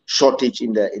skills shortage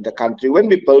in the country. When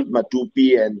we built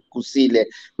Matupi and Kusile,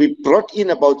 we brought in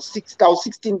about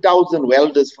 16,000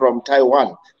 welders from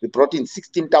Taiwan. We brought in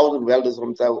 16,000 welders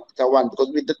from Taiwan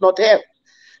because we did not have.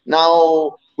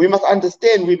 Now we must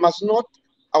understand, we must not.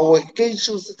 Our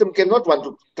educational system cannot want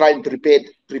to try and prepare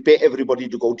everybody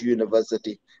to go to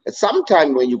university. At some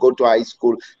time when you go to high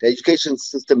school, the education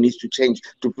system needs to change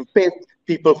to prepare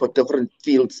people for different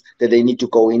fields that they need to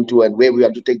go into and where we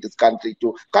want to take this country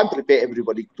to. Can't prepare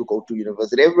everybody to go to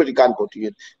university. Everybody can't go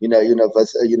to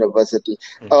university.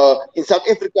 In South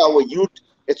Africa, our youth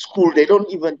at school,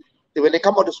 when they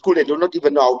come out of school, they do not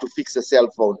even know how to fix a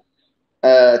cell phone.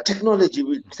 Technology,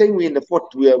 we're saying we're in the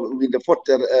fourth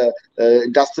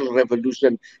industrial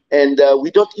revolution, and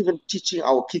we're not even teaching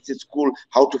our kids at school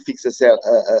how to fix a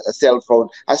cell phone.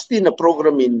 I've seen a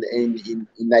program in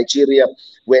Nigeria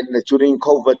when during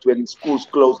COVID, when schools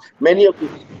closed, many of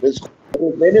those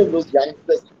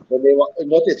youngsters, when they were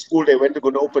not at school, they went to go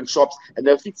to open shops and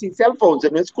they're fixing cell phones.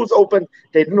 And when schools opened,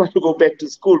 they didn't want to go back to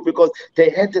school because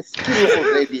they had the skill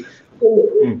already.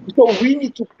 So we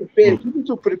need to prepare. We need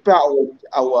to prepare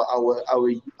our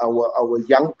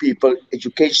young people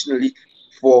educationally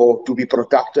to be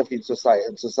productive in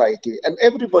society. And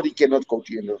everybody cannot go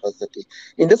to university.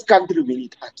 In this country, we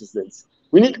need artisans.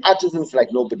 We need artisans like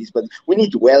nobody's, but we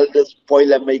need welders,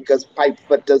 boiler makers, pipe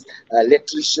fitters,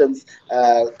 electricians,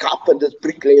 carpenters,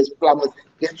 bricklayers, plumbers.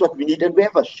 That's what we need, and we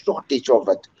have a shortage of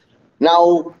it.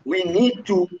 Now, we need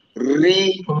to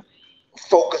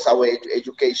refocus our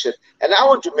education. And I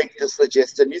want to make this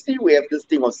suggestion. You see, we have this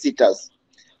thing of sitters,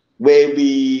 where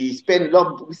we spend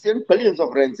billions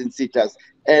of rands in sitters,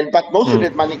 but most of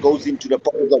that money goes into the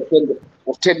pockets of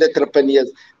tender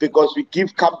entrepreneurs, because we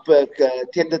give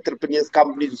tender entrepreneurs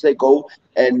companies to say go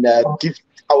and give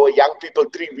our young people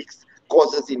 3 weeks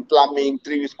courses in plumbing,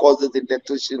 3 weeks courses in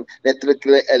electricity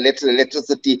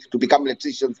to become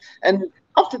electricians, and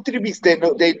after 3 weeks they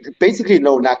basically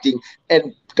know nothing,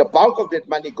 and the bulk of that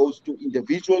money goes to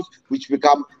individuals which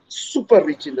become super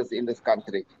rich in this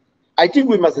country. I think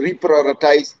we must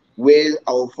reprioritize where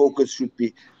our focus should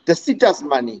be. The sitters'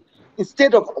 money,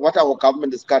 instead of what our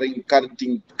government is currently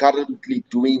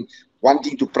doing,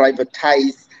 wanting to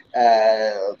privatize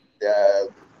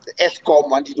ESCOM,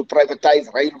 wanting to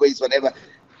privatize railways, whatever,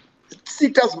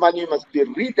 sitters' money must be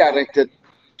redirected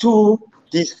to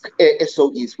these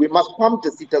SOEs. We must pump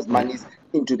the sitters' monies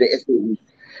into the SOEs,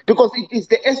 because it is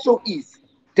the SOEs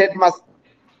that must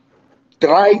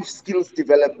drive skills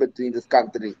development in this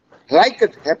country. Like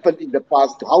it happened in the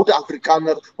past, how the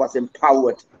Afrikaner was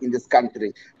empowered in this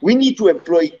country. We need to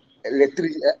employ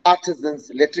electrical artisans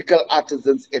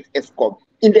at ESCOM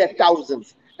in their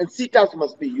thousands, and sitters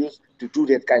must be used to do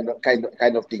that kind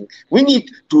of thing. We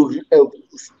need to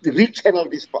rechannel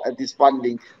this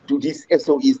funding to these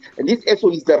SOEs, and these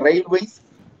SOEs, the railways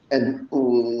and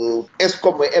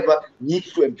ESCOM, wherever,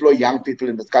 needs to employ young people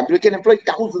in this country. We can employ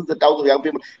thousands and thousands of young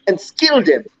people and skill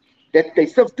them, that they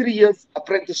serve 3 years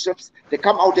apprenticeships, they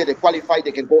come out there, they qualify,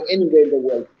 they can go anywhere in the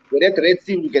world. With that Red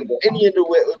Sea, you can go anywhere in the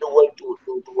world to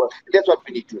work. That's what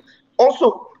we need to.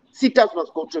 Also, sitters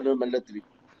must go to the military,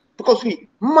 because we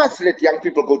must let young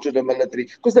people go to the military,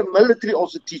 because the military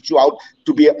also teach you how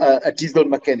to be a diesel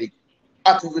mechanic,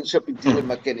 artisanship in diesel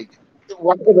mechanic,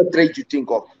 whatever trade you think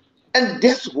of. And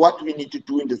that's what we need to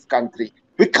do in this country.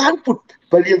 We can't put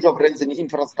billions of rands in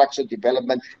infrastructure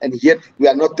development, and yet we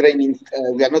are not training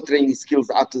skills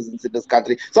artisans in this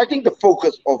country. So I think the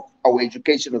focus of our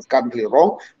education is currently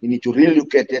wrong. We need to really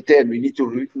look at it, and we need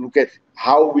to look at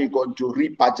how we're going to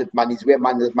rebudget monies, where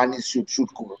money should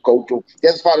go to,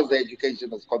 as far as the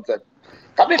education is concerned.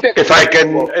 Coming back, if I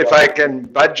can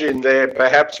budge in there,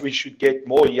 perhaps we should get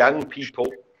more young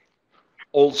people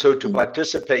also to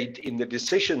participate in the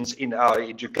decisions in our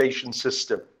education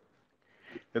system.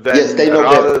 Yes,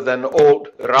 rather than old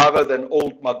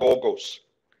magogos.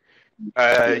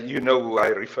 You know who I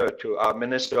refer to, our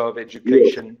Minister of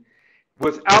Education,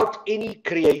 without any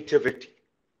creativity,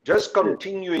 just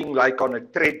continuing like on a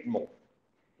treadmill,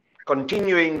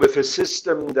 continuing with a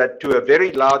system that to a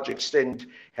very large extent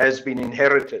has been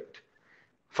inherited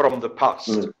from the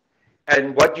past.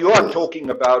 And what you are talking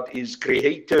about is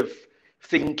creative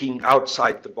thinking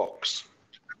outside the box.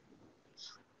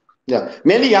 Yeah,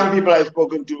 many young people I've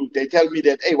spoken to, they tell me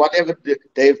that, hey, whatever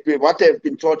they've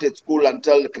been taught at school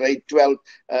until grade 12,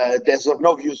 there's of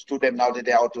no use to them now that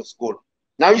they're out of school.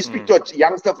 Now you speak to a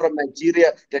youngster from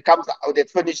Nigeria that comes out, that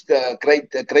finished grade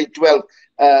 12.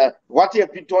 What he has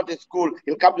been taught at school,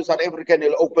 he'll come to South Africa and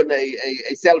he'll open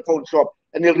a cell phone shop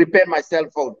and he'll repair my cell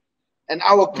phone. And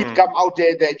our kid come out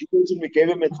there, the education we gave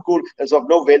him at school is of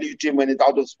no value to him when he's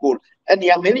out of school. And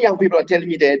yeah, many young people are telling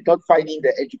me they're not finding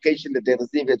the education that they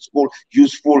receive at school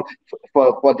useful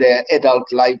for their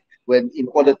adult life, in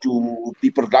order to be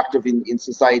productive in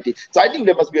society. So I think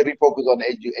there must be a refocus on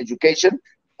education.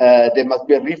 There must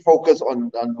be a refocus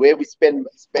on where we spend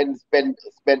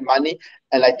money.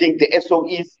 And I think the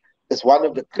SOEs is one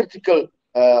of the critical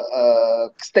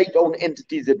state-owned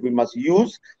entities that we must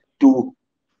use to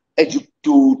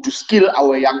skill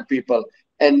our young people.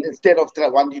 And instead of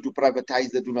wanting to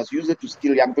privatize it, we must use it to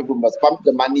skill young people. We must pump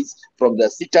the monies from the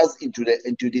sitters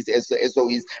into these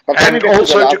SOEs. But and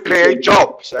also to create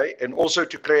jobs, eh? And also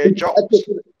to create jobs.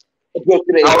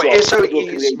 Our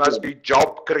SOEs must be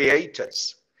job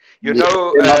creators. You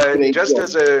know, just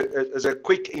as a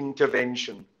quick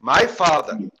intervention, my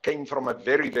father came from a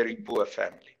very, very poor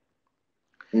family.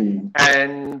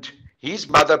 And his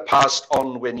mother passed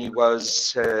on when he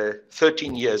was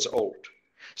 13 years old.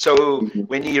 So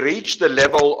when he reached the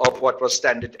level of what was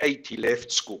standard 8, he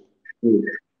left school.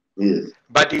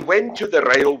 But he went to the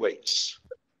railways.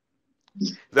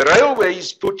 The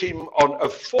railways put him on a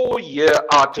 4-year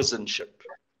artisanship.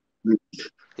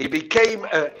 He became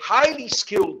a highly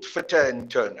skilled fitter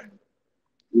and turner.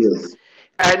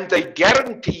 And they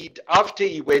guaranteed, after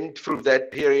he went through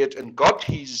that period and got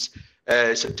his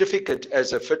certificate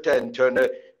as a fitter and turner,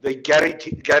 they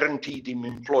guaranteed him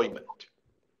employment.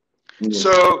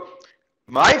 So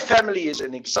my family is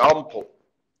an example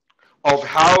of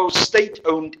how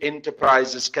state-owned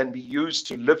enterprises can be used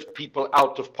to lift people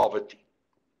out of poverty.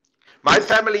 My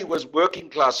family was working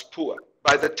class poor.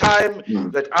 By the time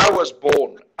that I was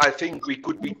born, I think we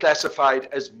could be classified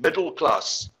as middle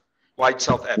class white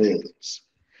South Africans.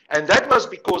 And that was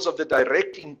because of the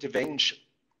direct intervention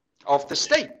of the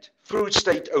state through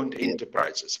state-owned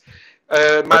enterprises.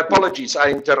 My apologies, I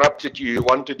interrupted you. You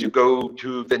wanted to go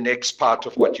to the next part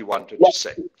of what you wanted to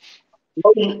say.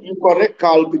 No, you're correct,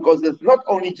 Carl, because it's not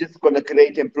only just going to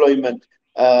create employment.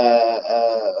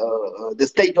 The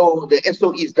state or the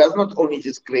SOEs does not only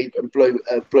just create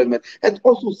employment, it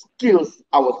also skills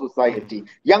our society.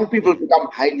 Young people become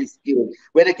highly skilled,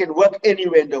 where they can work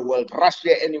anywhere in the world.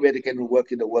 Russia, anywhere they can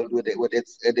work in the world with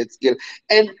its skill.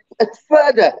 And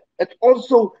further, it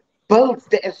also builds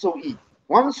the SOE.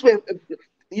 Once we have,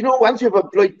 once you've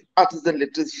employed artisan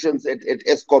electricians at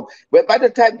ESCOM, where by the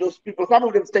time those people, some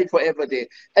of them stay forever there,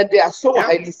 and they are so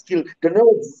highly skilled, they know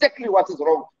exactly what is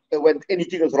wrong when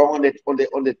anything is wrong on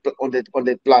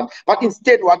that plant. But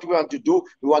instead, what we want to do,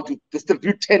 we want to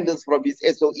distribute tenders from these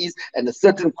SOEs, and a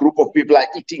certain group of people are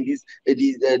eating these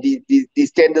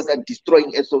tenders and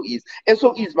destroying SOEs.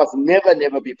 SOEs must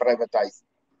never be privatized.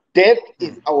 That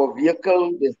is our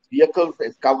vehicle. There's vehicles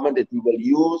as government that we will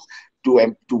use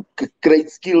to create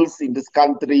skills in this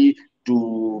country,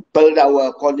 to build our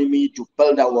economy, to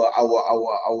build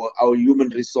our human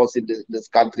resource in this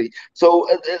country. So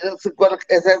it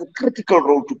has a critical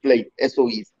role to play,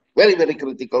 SOEs. Very, very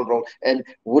critical role. And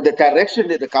with the direction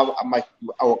that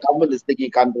our government is taking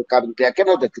currently, I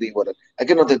cannot agree with it.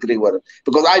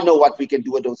 Because I know what we can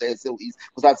do with those SOEs.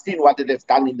 Because I've seen what it has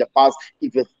done in the past.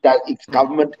 If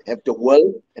government have the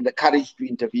will and the courage to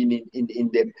intervene in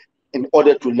them, in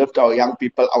order to lift our young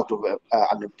people out of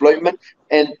unemployment.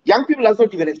 And young people does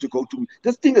not even have to go to,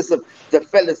 this thing is the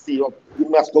fallacy of you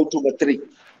must go to matric.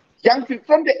 Young people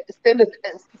from the standard,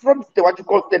 from what you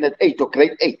call standard 8 or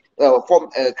grade 8,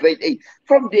 grade 8,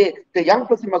 from there, the young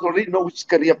person must already know which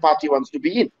career path he wants to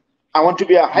be in. I want to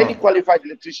be a highly qualified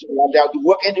electrician. I want to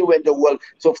work anywhere in the world.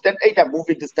 So standard 8, I move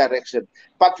in this direction.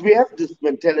 But we have this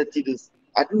mentality,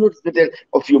 I don't know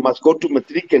if you must go to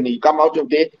matric and you come out of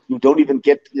there, you don't even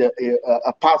get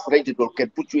a pass rate. It can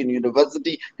put you in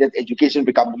university, that education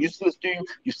becomes useless to you.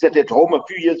 You sit at home a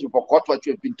few years, you forgot what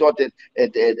you have been taught at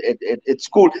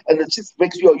school, and it just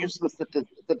makes you a useless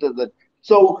citizen.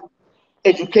 So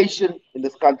education in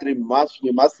this country we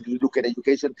must look at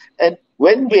education. And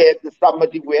when we have the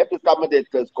summit,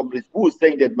 that Comrade Boo is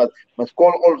saying that must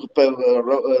call all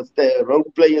the role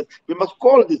players, we must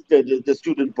call the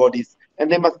student bodies,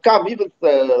 and they must come, even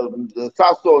the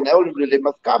SASO and everybody, they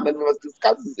must come and we must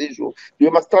discuss this issue. We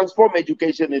must transform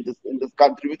education in this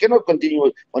country. We cannot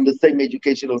continue on the same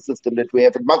educational system that we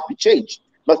have. It must be changed.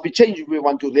 Must be changed if we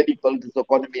want to really build this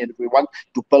economy, and if we want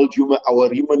to build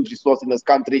our human resource in this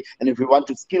country, and if we want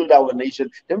to skill our nation,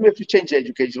 then we have to change the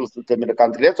educational system in the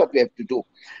country. That's what we have to do.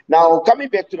 Now, coming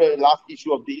back to the last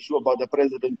issue about the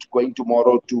president going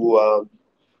tomorrow to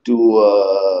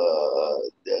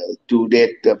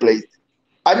that place.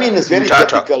 I mean, it's very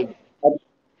difficult.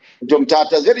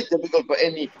 It's very difficult for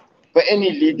any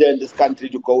leader in this country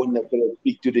to go and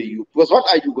speak to the youth. Because what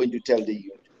are you going to tell the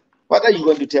youth? What are you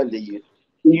going to tell the youth?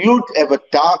 The youth have a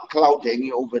dark cloud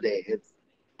hanging over their heads.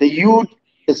 The youth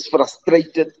is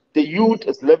frustrated. The youth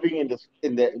is living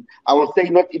in the I will say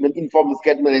not even informal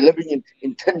schedule, they're living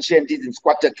in tent shanties, in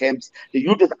squatter camps. The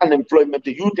youth is unemployment.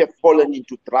 The youth have fallen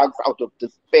into drugs out of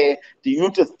despair. The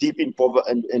youth is deep in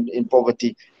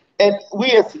poverty. And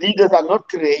we as leaders are not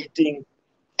creating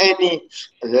any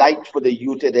light for the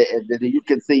youth at the end. The youth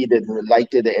can say there's a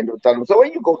light at the end of the tunnel. So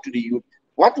when you go to the youth,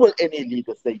 what will any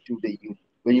leader say to the youth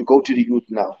when you go to the youth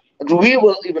now? And we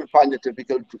will even find it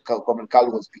difficult to come and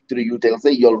Carl will speak to the youth. They'll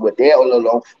say, you all were there all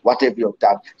along. What have you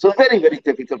done? So it's very, very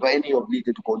difficult for any of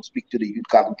leader to go and speak to the youth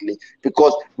currently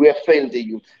because we have failed the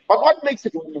youth. But what makes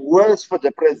it worse for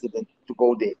the president to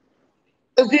go there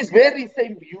is this very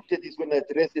same youth that is going to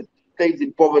address it, stays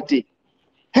in poverty,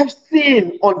 have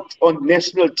seen on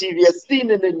national TV, have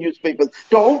seen in the newspapers,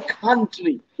 the whole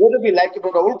country, whether we like it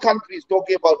or not, the whole country is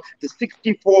talking about the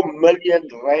 64 million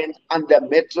rand under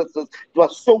mattresses. It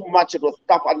was so much, it was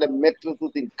stuff under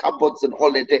mattresses in cupboards and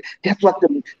all that. That's what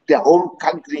the whole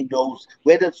country knows,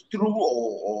 whether it's true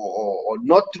or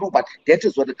not true, but that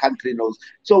is what the country knows.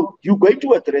 So you're going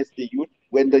to address the youth.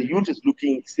 when the youth is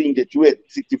seeing that you had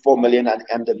 64 million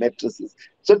under mattresses.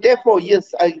 So therefore,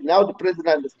 yes, now the president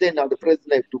understand. Now the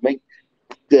president have to make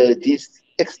these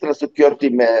extra security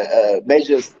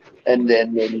measures and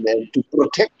to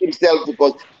protect himself,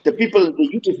 because the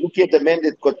youth is looking at the man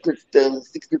that got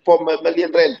 64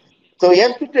 million rand. So you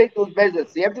have to take those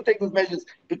measures. You have to take those measures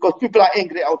because people are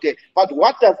angry out there. But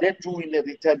what does that do in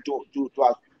return to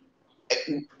us?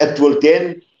 It will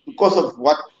then, because of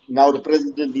what now the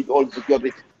president needs all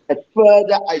security, it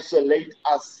further isolate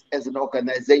us as an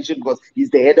organization, because he's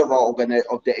the head of of the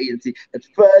ANC. It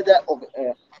further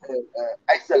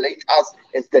isolate us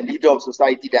as the leader of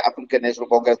society, the African National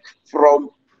Congress, from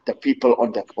the people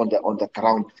on the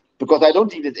ground. Because I don't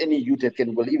think there's any youth that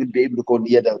will even be able to go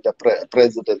near the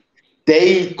president.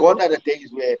 Gone are the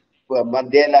days where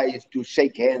Mandela used to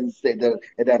shake hands at the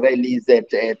rallies at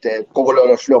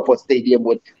Kogololo Shlopo Stadium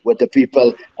with the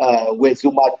people, where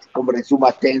Comrade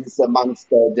Zuma dance amongst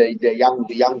the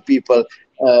young people.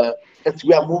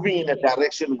 We are moving in a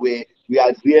direction where we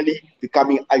are really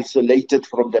becoming isolated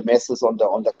from the masses on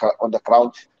the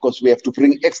ground, because we have to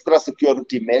bring extra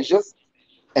security measures,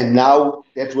 and now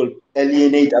that will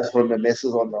alienate us from the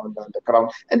masses on the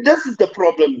ground. And this is the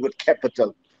problem with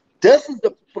capital. This is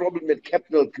the problem that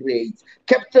capital creates.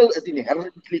 Capital is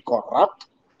inherently corrupt.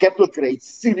 Capital creates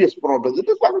serious problems. It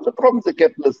is one of the problems that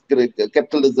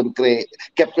capitalism creates.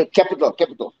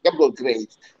 Capital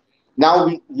creates. Now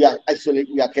we are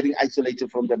isolated. We are getting isolated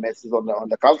from the masses on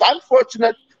the ground.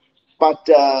 Unfortunate, but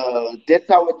that's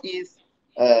how it is.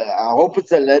 I hope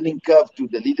it's a learning curve to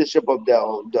the leadership of the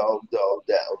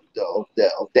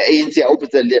ANC.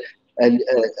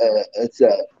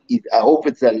 I hope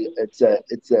it's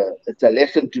a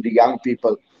lesson to the young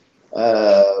people,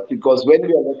 because when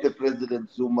we elected President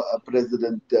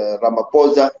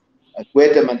Ramaphosa,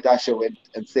 Gwede Mantashe went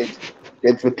and said,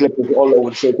 that the clip is all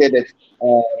over, so that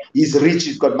he's rich,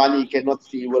 he's got money, he cannot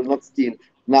steal, he will not steal.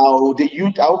 Now the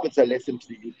youth, I hope it's a lesson to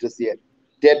the youth this year,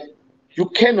 that you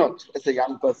cannot, as a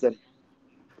young person,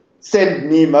 send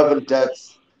me, Mervyn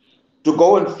Dirks, to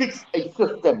go and fix a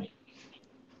system,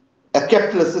 a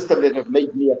capitalist system that have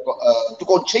made me to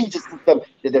go and change a system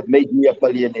that have made me a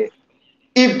billionaire.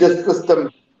 If this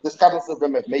current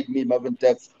system have made me, Mervyn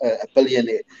Dirks, a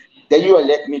billionaire, then you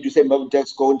elect me to say, Mervyn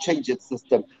Dirks, go and change that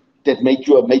system that made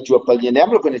you a billionaire.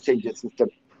 I'm not going to change that system,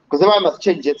 because if I must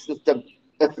change that system,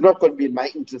 it's not going to be in my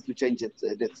interest to change that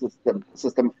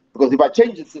system. Because if I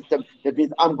change the system, that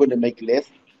means I'm going to make less.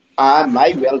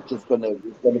 My wealth is going to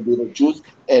be reduced,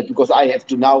 because I have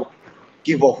to now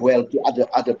give off wealth to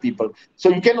other people. So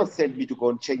you cannot send me to go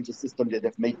and change the system that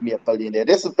have made me a billionaire.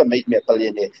 This system made me a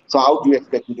billionaire. So how do you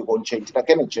expect me to go and change it? I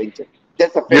cannot change it.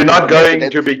 That's a You're not going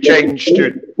to be changed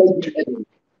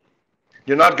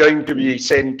You're not going to be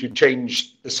sent to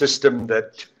change the system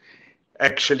that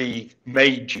actually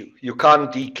made you. You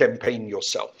can't decampaign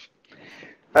yourself.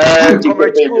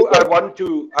 Comrade Sibu, I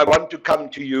want to come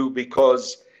to you,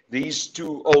 because these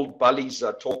two old bullies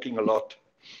are talking a lot.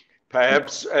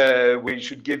 Perhaps we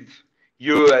should give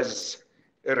you, as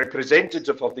a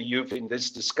representative of the youth in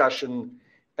this discussion,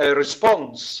 a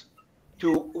response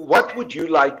to what would you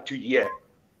like to hear?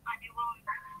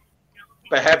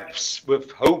 Perhaps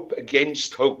with hope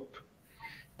against hope.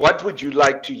 What would you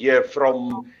like to hear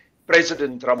from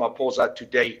President Ramaphosa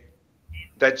today?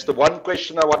 That's the one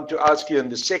question I want to ask you.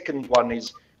 And the second one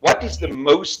is, what is the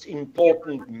most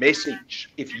important message,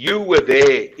 if you were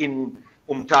there in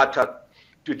Umtata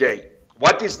today,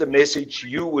 what is the message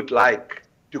you would like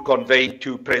to convey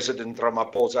to President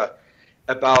Ramaphosa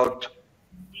about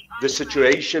the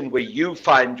situation where you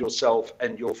find yourself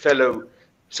and your fellow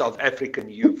South African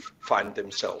youth find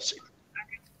themselves in?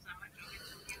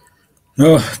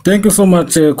 No, thank you so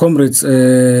much, comrades.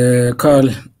 Carl,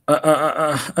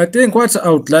 I think what I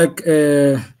would like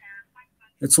to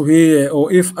hear,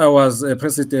 or if I was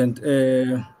president,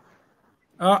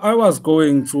 I was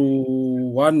going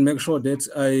to make sure that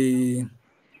I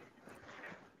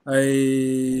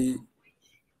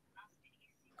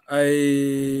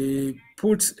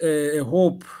put a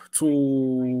hope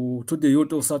to the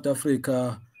youth of South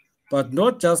Africa, but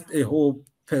not just a hope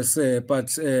per se,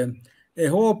 but a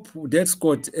hope that's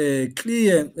got a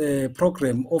clear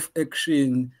program of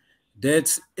action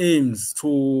that aims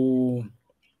to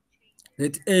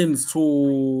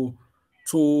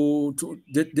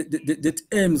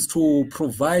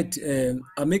provide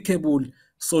amicable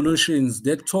solutions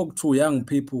that talk to young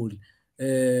people.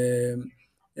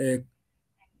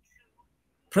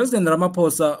 President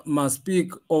Ramaphosa must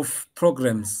speak of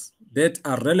programs that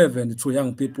are relevant to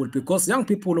young people, because young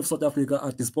people of South Africa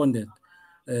are despondent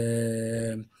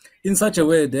in such a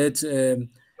way that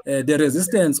the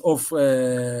resistance of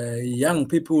young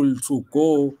people to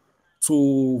go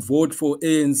to vote for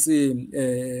ANC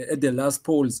at the last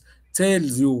polls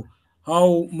tells you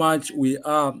how much we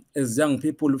are, as young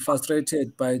people,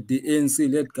 frustrated by the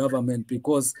ANC-led government,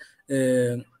 because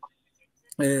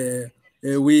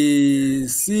we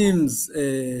seems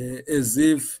as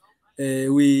if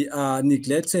we are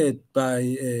neglected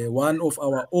by one of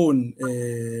our own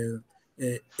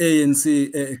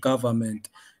ANC government.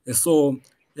 So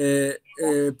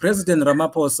President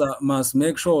Ramaphosa must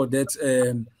make sure that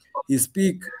he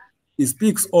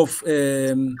speaks of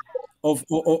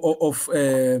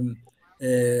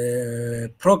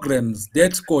programs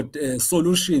that got a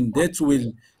solution that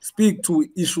will speak to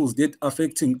issues that are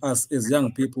affecting us as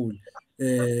young people,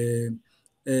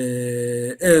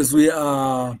 as we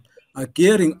are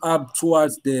gearing up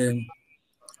towards the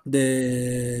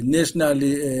national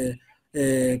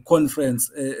conference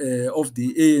of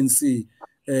the ANC.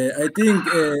 I think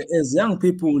as young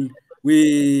people,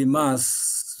 we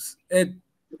must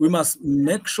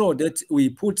make sure that we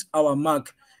put our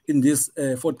mark in this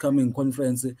forthcoming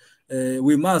conference.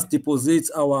 We must deposit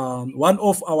one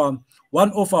of our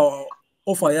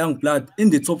young blood in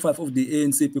the top 5 of the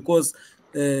ANC, because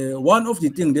one of the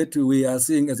things that we are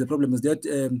seeing as a problem is that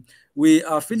we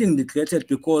are feeling neglected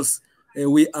because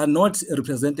we are not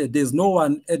represented. There's no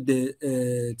one at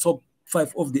the top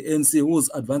 5 of the ANC who's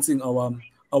advancing our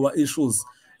issues.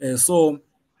 So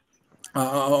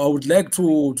I would like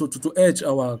to urge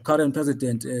our current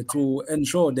president to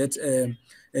ensure that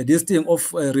this thing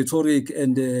of rhetoric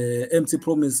and empty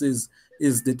promises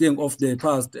is the thing of the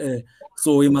past.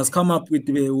 So we must come up with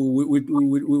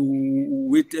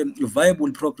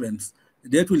viable programs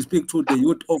that will speak to the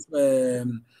youth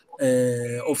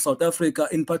of South Africa,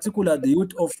 in particular the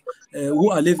youth of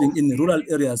who are living in rural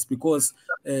areas, because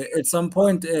at some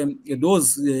point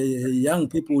those young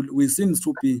people, we seem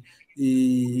to be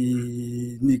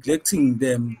neglecting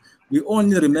them. We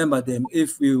only remember them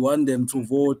if we want them to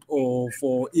vote or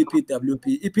for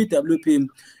EPWP. EPWP,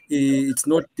 it's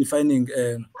not defining.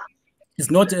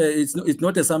 It's not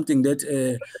something that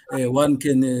one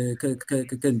can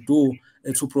do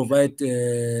to provide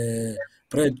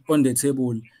bread on the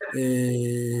table.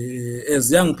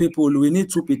 As young people, we need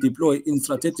to be deployed in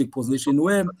strategic position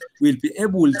where we'll be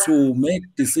able to make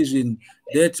decisions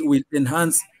that will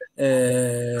enhance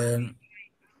the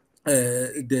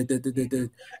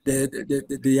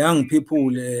young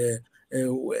people.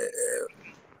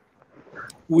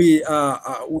 We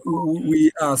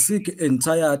are sick and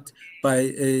tired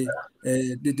by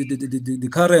the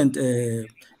current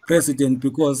president,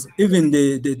 because even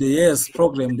the years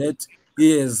program that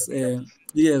he has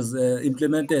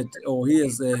implemented or he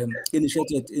has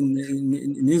initiated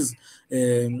in his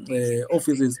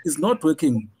offices is not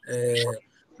working.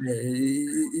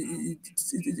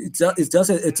 It's just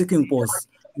a ticking pause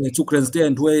to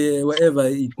grandstand wherever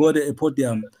he got a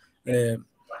podium. That's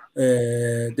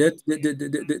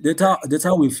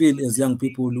how we feel as young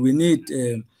people. We need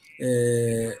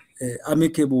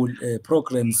amicable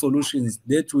program solutions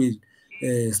that will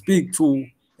speak to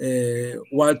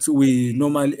what we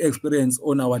normally experience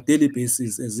on our daily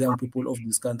basis as young people of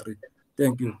this country.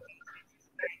 Thank you.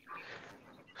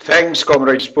 Thanks,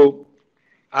 Comrade Spook.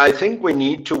 I think we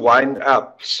need to wind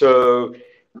up. So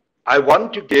I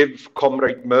want to give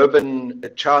Comrade Mervyn a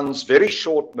chance, very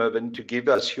short, Mervyn, to give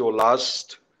us your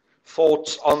last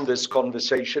thoughts on this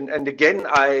conversation. And again,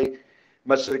 I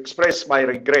must express my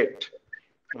regret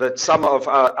that some of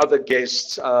our other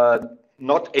guests are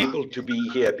not able to be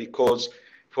here because,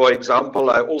 for example,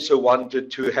 I also wanted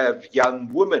to have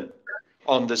young women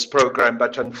on this program,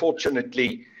 but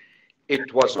unfortunately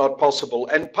it was not possible.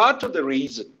 And part of the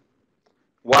reason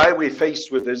why we're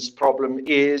faced with this problem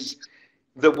is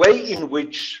the way in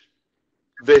which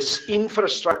this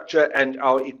infrastructure and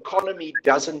our economy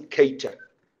doesn't cater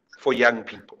for young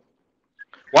people.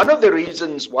 One of the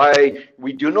reasons why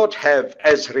we do not have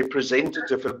as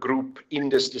representative a group in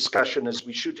this discussion as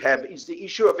we should have is the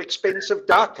issue of expensive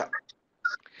data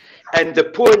and the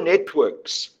poor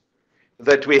networks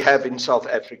that we have in South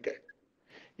Africa.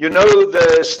 You know,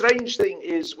 the strange thing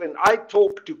is when I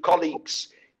talk to colleagues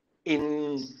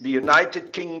in the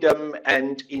United Kingdom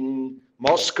and in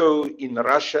Moscow, in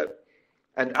Russia,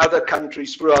 and other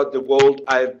countries throughout the world,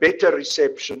 I have better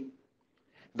reception.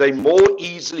 They're more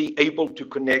easily able to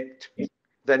connect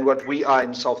than what we are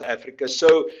in South Africa.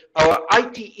 So our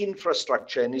IT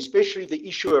infrastructure, and especially the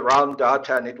issue around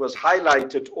data, and it was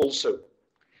highlighted also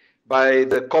by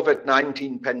the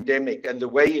COVID-19 pandemic and the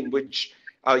way in which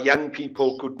our young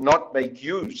people could not make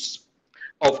use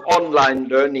of online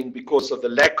learning because of the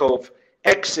lack of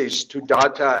access to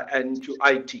data and to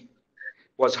IT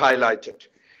was highlighted.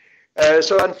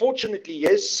 So unfortunately,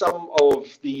 yes, some of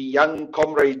the young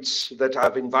comrades that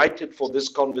I've invited for this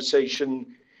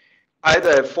conversation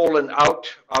either have fallen out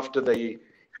after they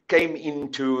came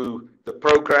into the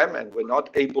program and were not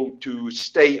able to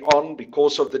stay on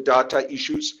because of the data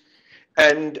issues,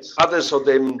 and others of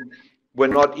them were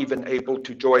not even able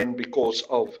to join because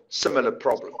of similar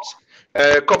problems.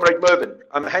 Comrade Mervyn,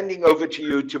 I'm handing over to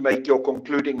you to make your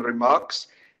concluding remarks,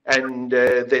 and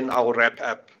then I'll wrap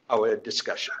up our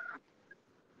discussion.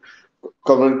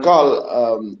 Comrade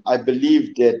Carl, I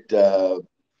believe that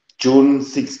June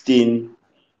 16,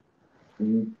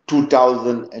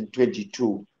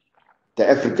 2022, the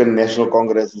African National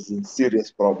Congress is in serious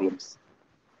problems.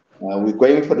 We're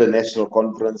going for the national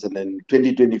conference, and in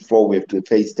 2024 we have to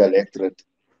face the electorate.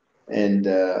 And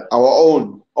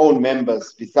our own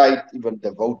members, besides even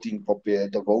the voting,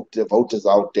 the voters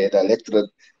out there, the electorate,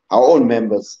 our own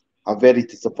members are very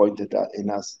disappointed in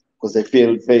us because they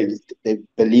they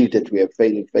believe that we have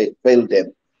failed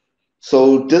them.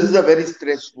 So this is a very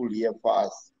stressful year for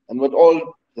us. And with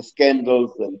all the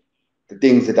scandals and the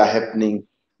things that are happening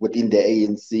within the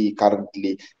ANC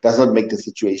currently, does not make the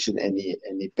situation any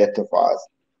better for us.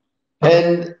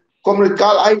 And Comrade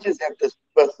Carl, I just have this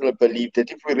personal belief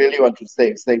that if we really want to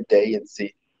save the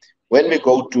ANC, when we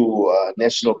go to a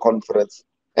national conference,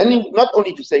 and not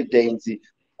only to save the ANC,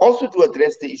 also to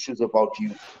address the issues about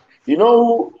youth. You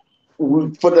know,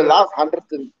 for the last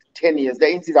 110 years, the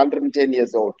ANC is 110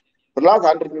 years old. For the last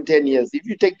 110 years, if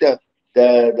you take the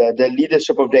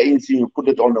leadership of the ANC, you put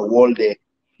it on a wall there,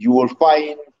 you'll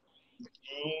find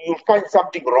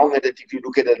something wrong with it if you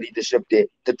look at the leadership there.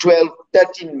 The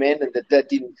 13 men and the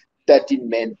 13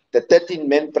 men, the 13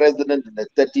 men president and the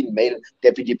 13 male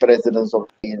deputy presidents of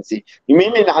the ANC. You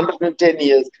mean in 110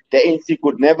 years, the ANC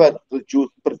could never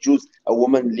produce a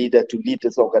woman leader to lead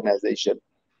this organization.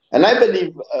 And I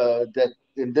believe that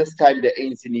in this time, the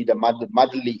ANC need a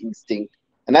motherly instinct.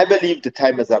 And I believe the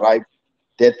time has arrived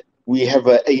that we have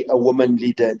a woman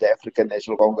leader in the African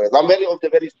National Congress. I'm of the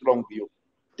very strong view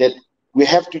that we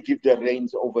have to give the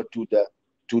reins over to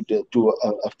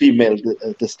a female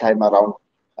this time around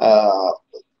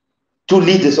to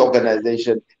lead this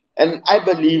organization. And I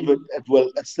believe it will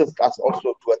assist us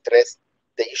also to address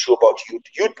the issue about youth.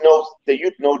 The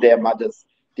youth know their mothers.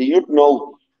 The youth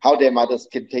know how their mothers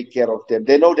can take care of them.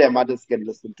 They know their mothers can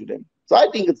listen to them. So I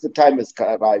think the time has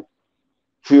arrived.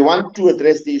 If we want to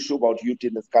address the issue about youth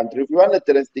in this country, if we want to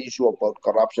address the issue about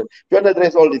corruption, if we want to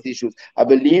address all these issues, I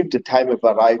believe the time has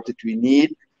arrived that we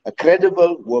need a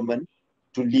credible woman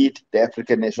to lead the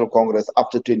African National Congress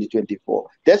after 2024.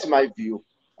 That's my view,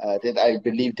 that I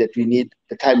believe that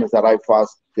the time has arrived for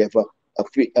us to have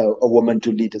a woman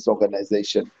to lead this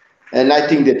organization. And I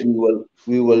think that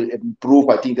we will improve.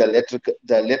 I think the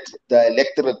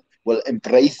electorate will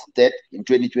embrace that in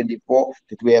 2024,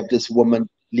 that we have this woman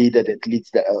leader that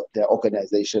leads the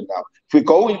organization now. If we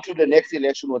go into the next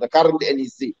election with the current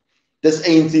NEC, this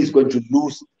ANC is going to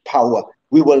lose power.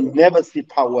 We will never see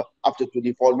power after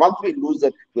 24. Once we lose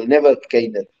it, we'll never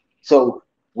gain it. So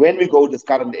when we go this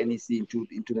current NEC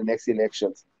into the next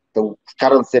elections, the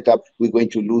current setup, we're going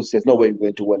to lose. There's no way we're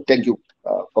going to win. Thank you,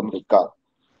 Comrade Carl.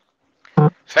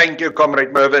 Thank you,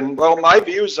 Comrade Mervyn. Well, my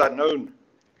views are known.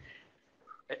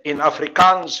 In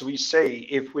Afrikaans, we say,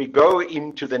 if we go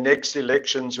into the next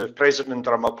elections with President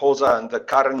Ramaphosa and the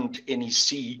current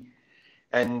NEC,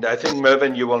 and I think,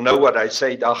 Mervyn, you will know what I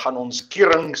say, daar gaan ons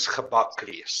kierings gebak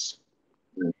wees.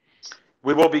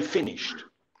 We will be finished.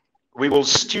 We will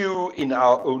stew in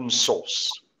our own sauce.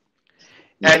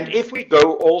 And if we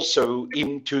go also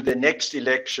into the next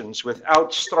elections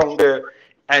without stronger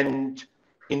and,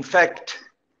 in fact,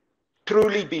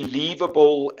 truly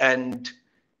believable and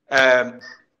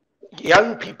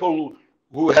young people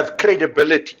who have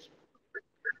credibility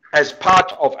as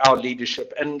part of our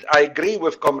leadership. And I agree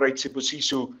with Comrade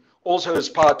Sibusiso, also as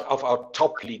part of our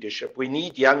top leadership. We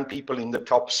need young people in the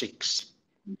top 6.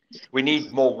 We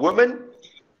need more women.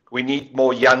 We need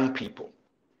more young people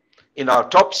in our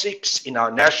top 6, in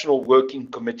our National Working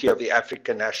Committee of the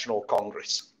African National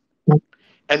Congress.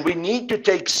 And we need to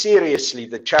take seriously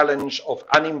the challenge of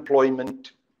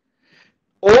unemployment,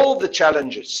 all the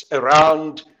challenges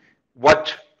around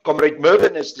what Comrade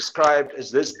Mervyn has described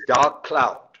as this dark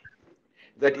cloud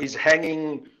that is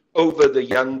hanging over the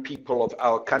young people of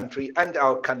our country and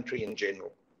our country in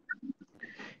general.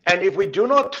 And if we do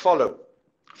not follow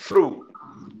through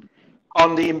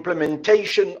on the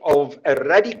implementation of a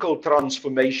radical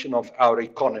transformation of our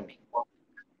economy,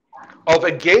 of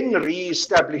again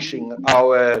re-establishing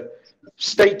our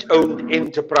state-owned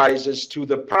enterprises to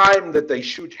the prime that they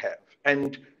should have,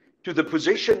 and to the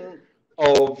position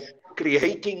of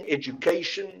creating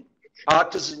education,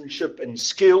 artisanship and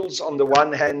skills on the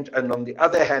one hand, and on the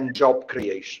other hand, job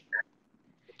creation.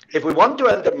 If we want to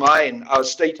undermine our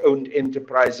state-owned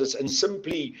enterprises and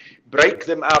simply break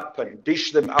them up and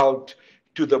dish them out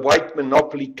to the white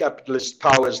monopoly capitalist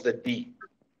powers that be,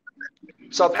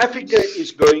 South Africa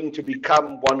is going to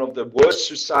become one of the worst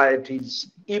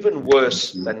societies, even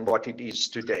worse than what it is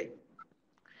today.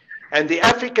 And the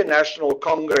African National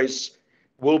Congress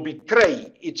will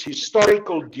betray its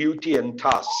historical duty and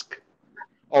task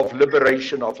of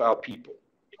liberation of our people.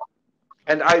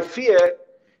 And I fear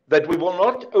that we will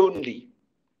not only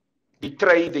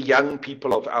betray the young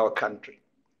people of our country,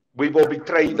 we will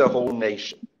betray the whole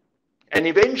nation. And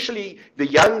eventually, the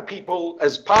young people,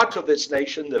 as part of this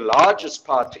nation, the largest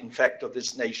part, in fact, of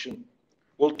this nation,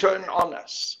 will turn on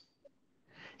us.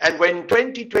 And when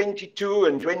 2022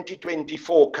 and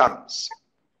 2024 comes,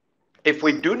 if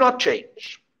we do not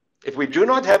change, if we do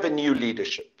not have a new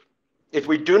leadership, if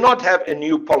we do not have a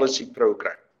new policy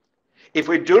program, if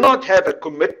we do not have a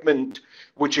commitment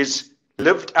which is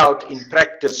lived out in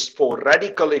practice for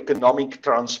radical economic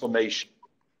transformation,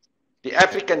 the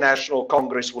African National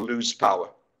Congress will lose power.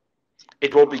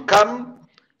 It will become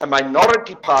a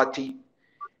minority party,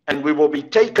 and we will be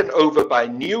taken over by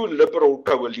new liberal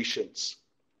coalitions,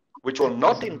 which will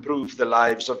not improve the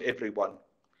lives of everyone.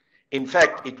 In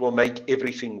fact, it will make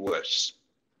everything worse.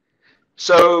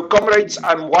 So, comrades,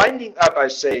 I'm winding up by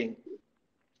saying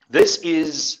this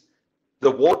is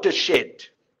the watershed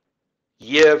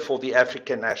year for the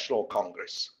African National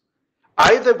Congress.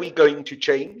 Either we're going to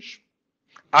change,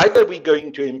 either we're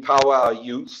going to empower our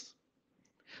youth,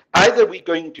 either we're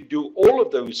going to do all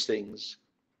of those things,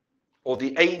 or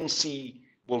the ANC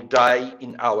will die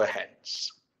in our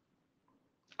hands.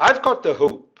 I've got the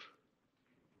hope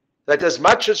that as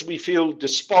much as we feel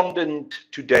despondent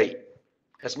today,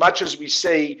 as much as we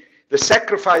say the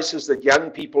sacrifices that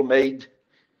young people made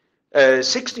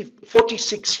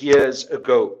 46 years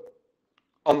ago,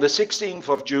 on the 16th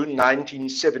of June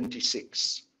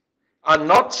 1976, are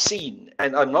not seen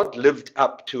and are not lived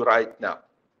up to right now.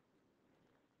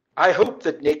 I hope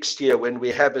that next year, when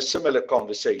we have a similar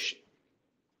conversation,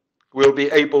 we'll be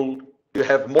able to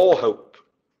have more hope,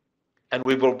 and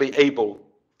we will be able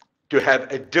to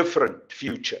have a different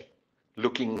future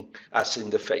looking us in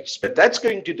the face. But that's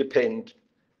going to depend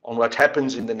on what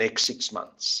happens in the next 6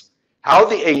 months, how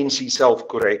the ANC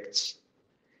self-corrects,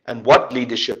 and what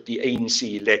leadership the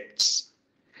ANC elects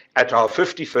at our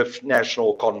 55th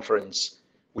National Conference,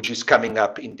 which is coming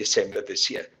up in December this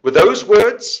year. With those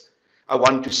words, I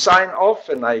want to sign off,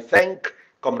 and I thank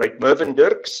Comrade Mervyn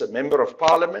Dirks, a Member of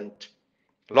Parliament,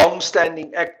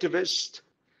 long-standing activist,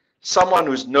 someone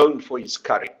who's known for his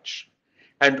courage,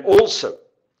 and also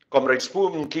Comrade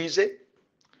Sibusiso Mkize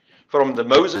from the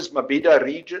Moses Mabida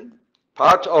Region,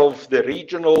 part of the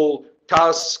regional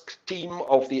task team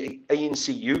of the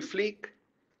ANC Youth League.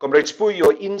 Comrade Sibu,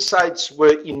 your insights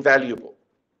were invaluable.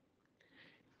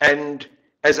 And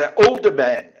as an older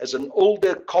man, as an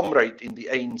older comrade in the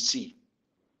ANC,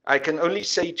 I can only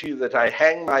say to you that I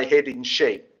hang my head in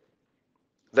shame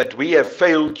that we have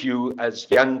failed you as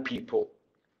young people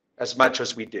as much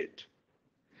as we did.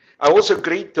 I also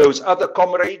greet those other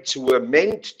comrades who were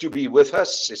meant to be with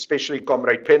us, especially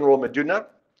Comrade Penwell Maduna,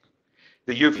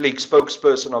 the Youth League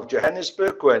spokesperson of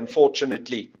Johannesburg, who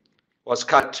unfortunately was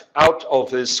cut out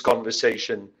of this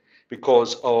conversation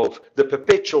because of the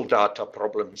perpetual data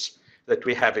problems that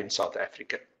we have in South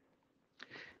Africa.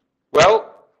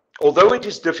 Well, although it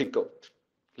is difficult,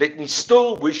 let me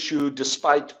still wish you,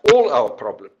 despite all our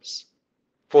problems,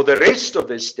 for the rest of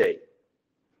this day,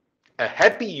 a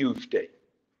happy Youth Day,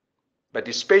 but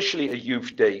especially a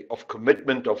Youth Day of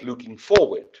commitment, of looking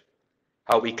forward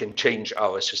how we can change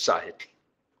our society.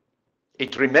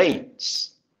 It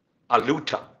remains a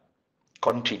luta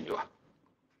continua.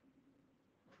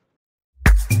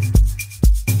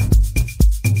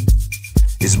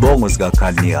 Isibongo sika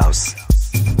Niehaus.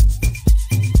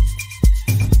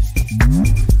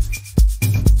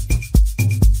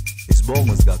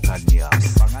 Isibongo sika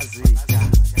Niehaus.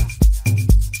 Mpangazitha.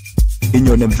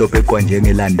 Inyoni emhlophe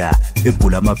kwanjengelanda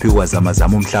ebhula amaphiwa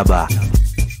zamazama umhlaba.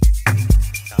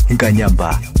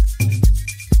 Inkanyamba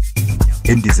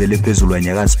endizele phezulu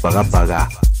wanyaka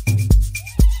sibhakabhaka.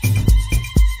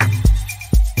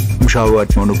 umshawe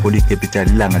wathi monopoly capital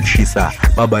ilanga lishisa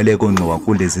babaleka ongcoba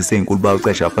nkundezise inkulu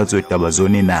bawucesha phansi wedaba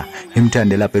zoni na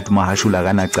imthande lapha ethi mahashula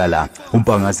kanacala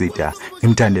Mpangazitha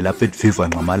imthande lapha ethi viva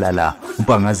nqamalala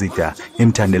Mpangazitha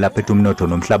imthande lapha ethi umnotho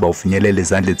nomhlaba ufinyelele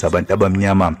ezandleni zabantu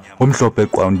abamnyama omhlophe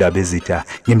eqwanda bezitha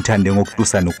imthande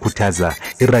ngokuhlusa nokukhuthaza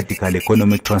iradical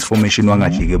economic transformation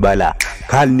wangadlike bala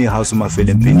Niehaus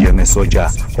umafele empinje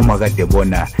ngesoja uma kade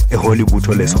bona eHollywood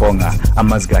olesihonga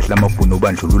amazikahle amabhunu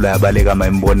obandlulula yabaleka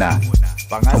mayembona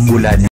umbulali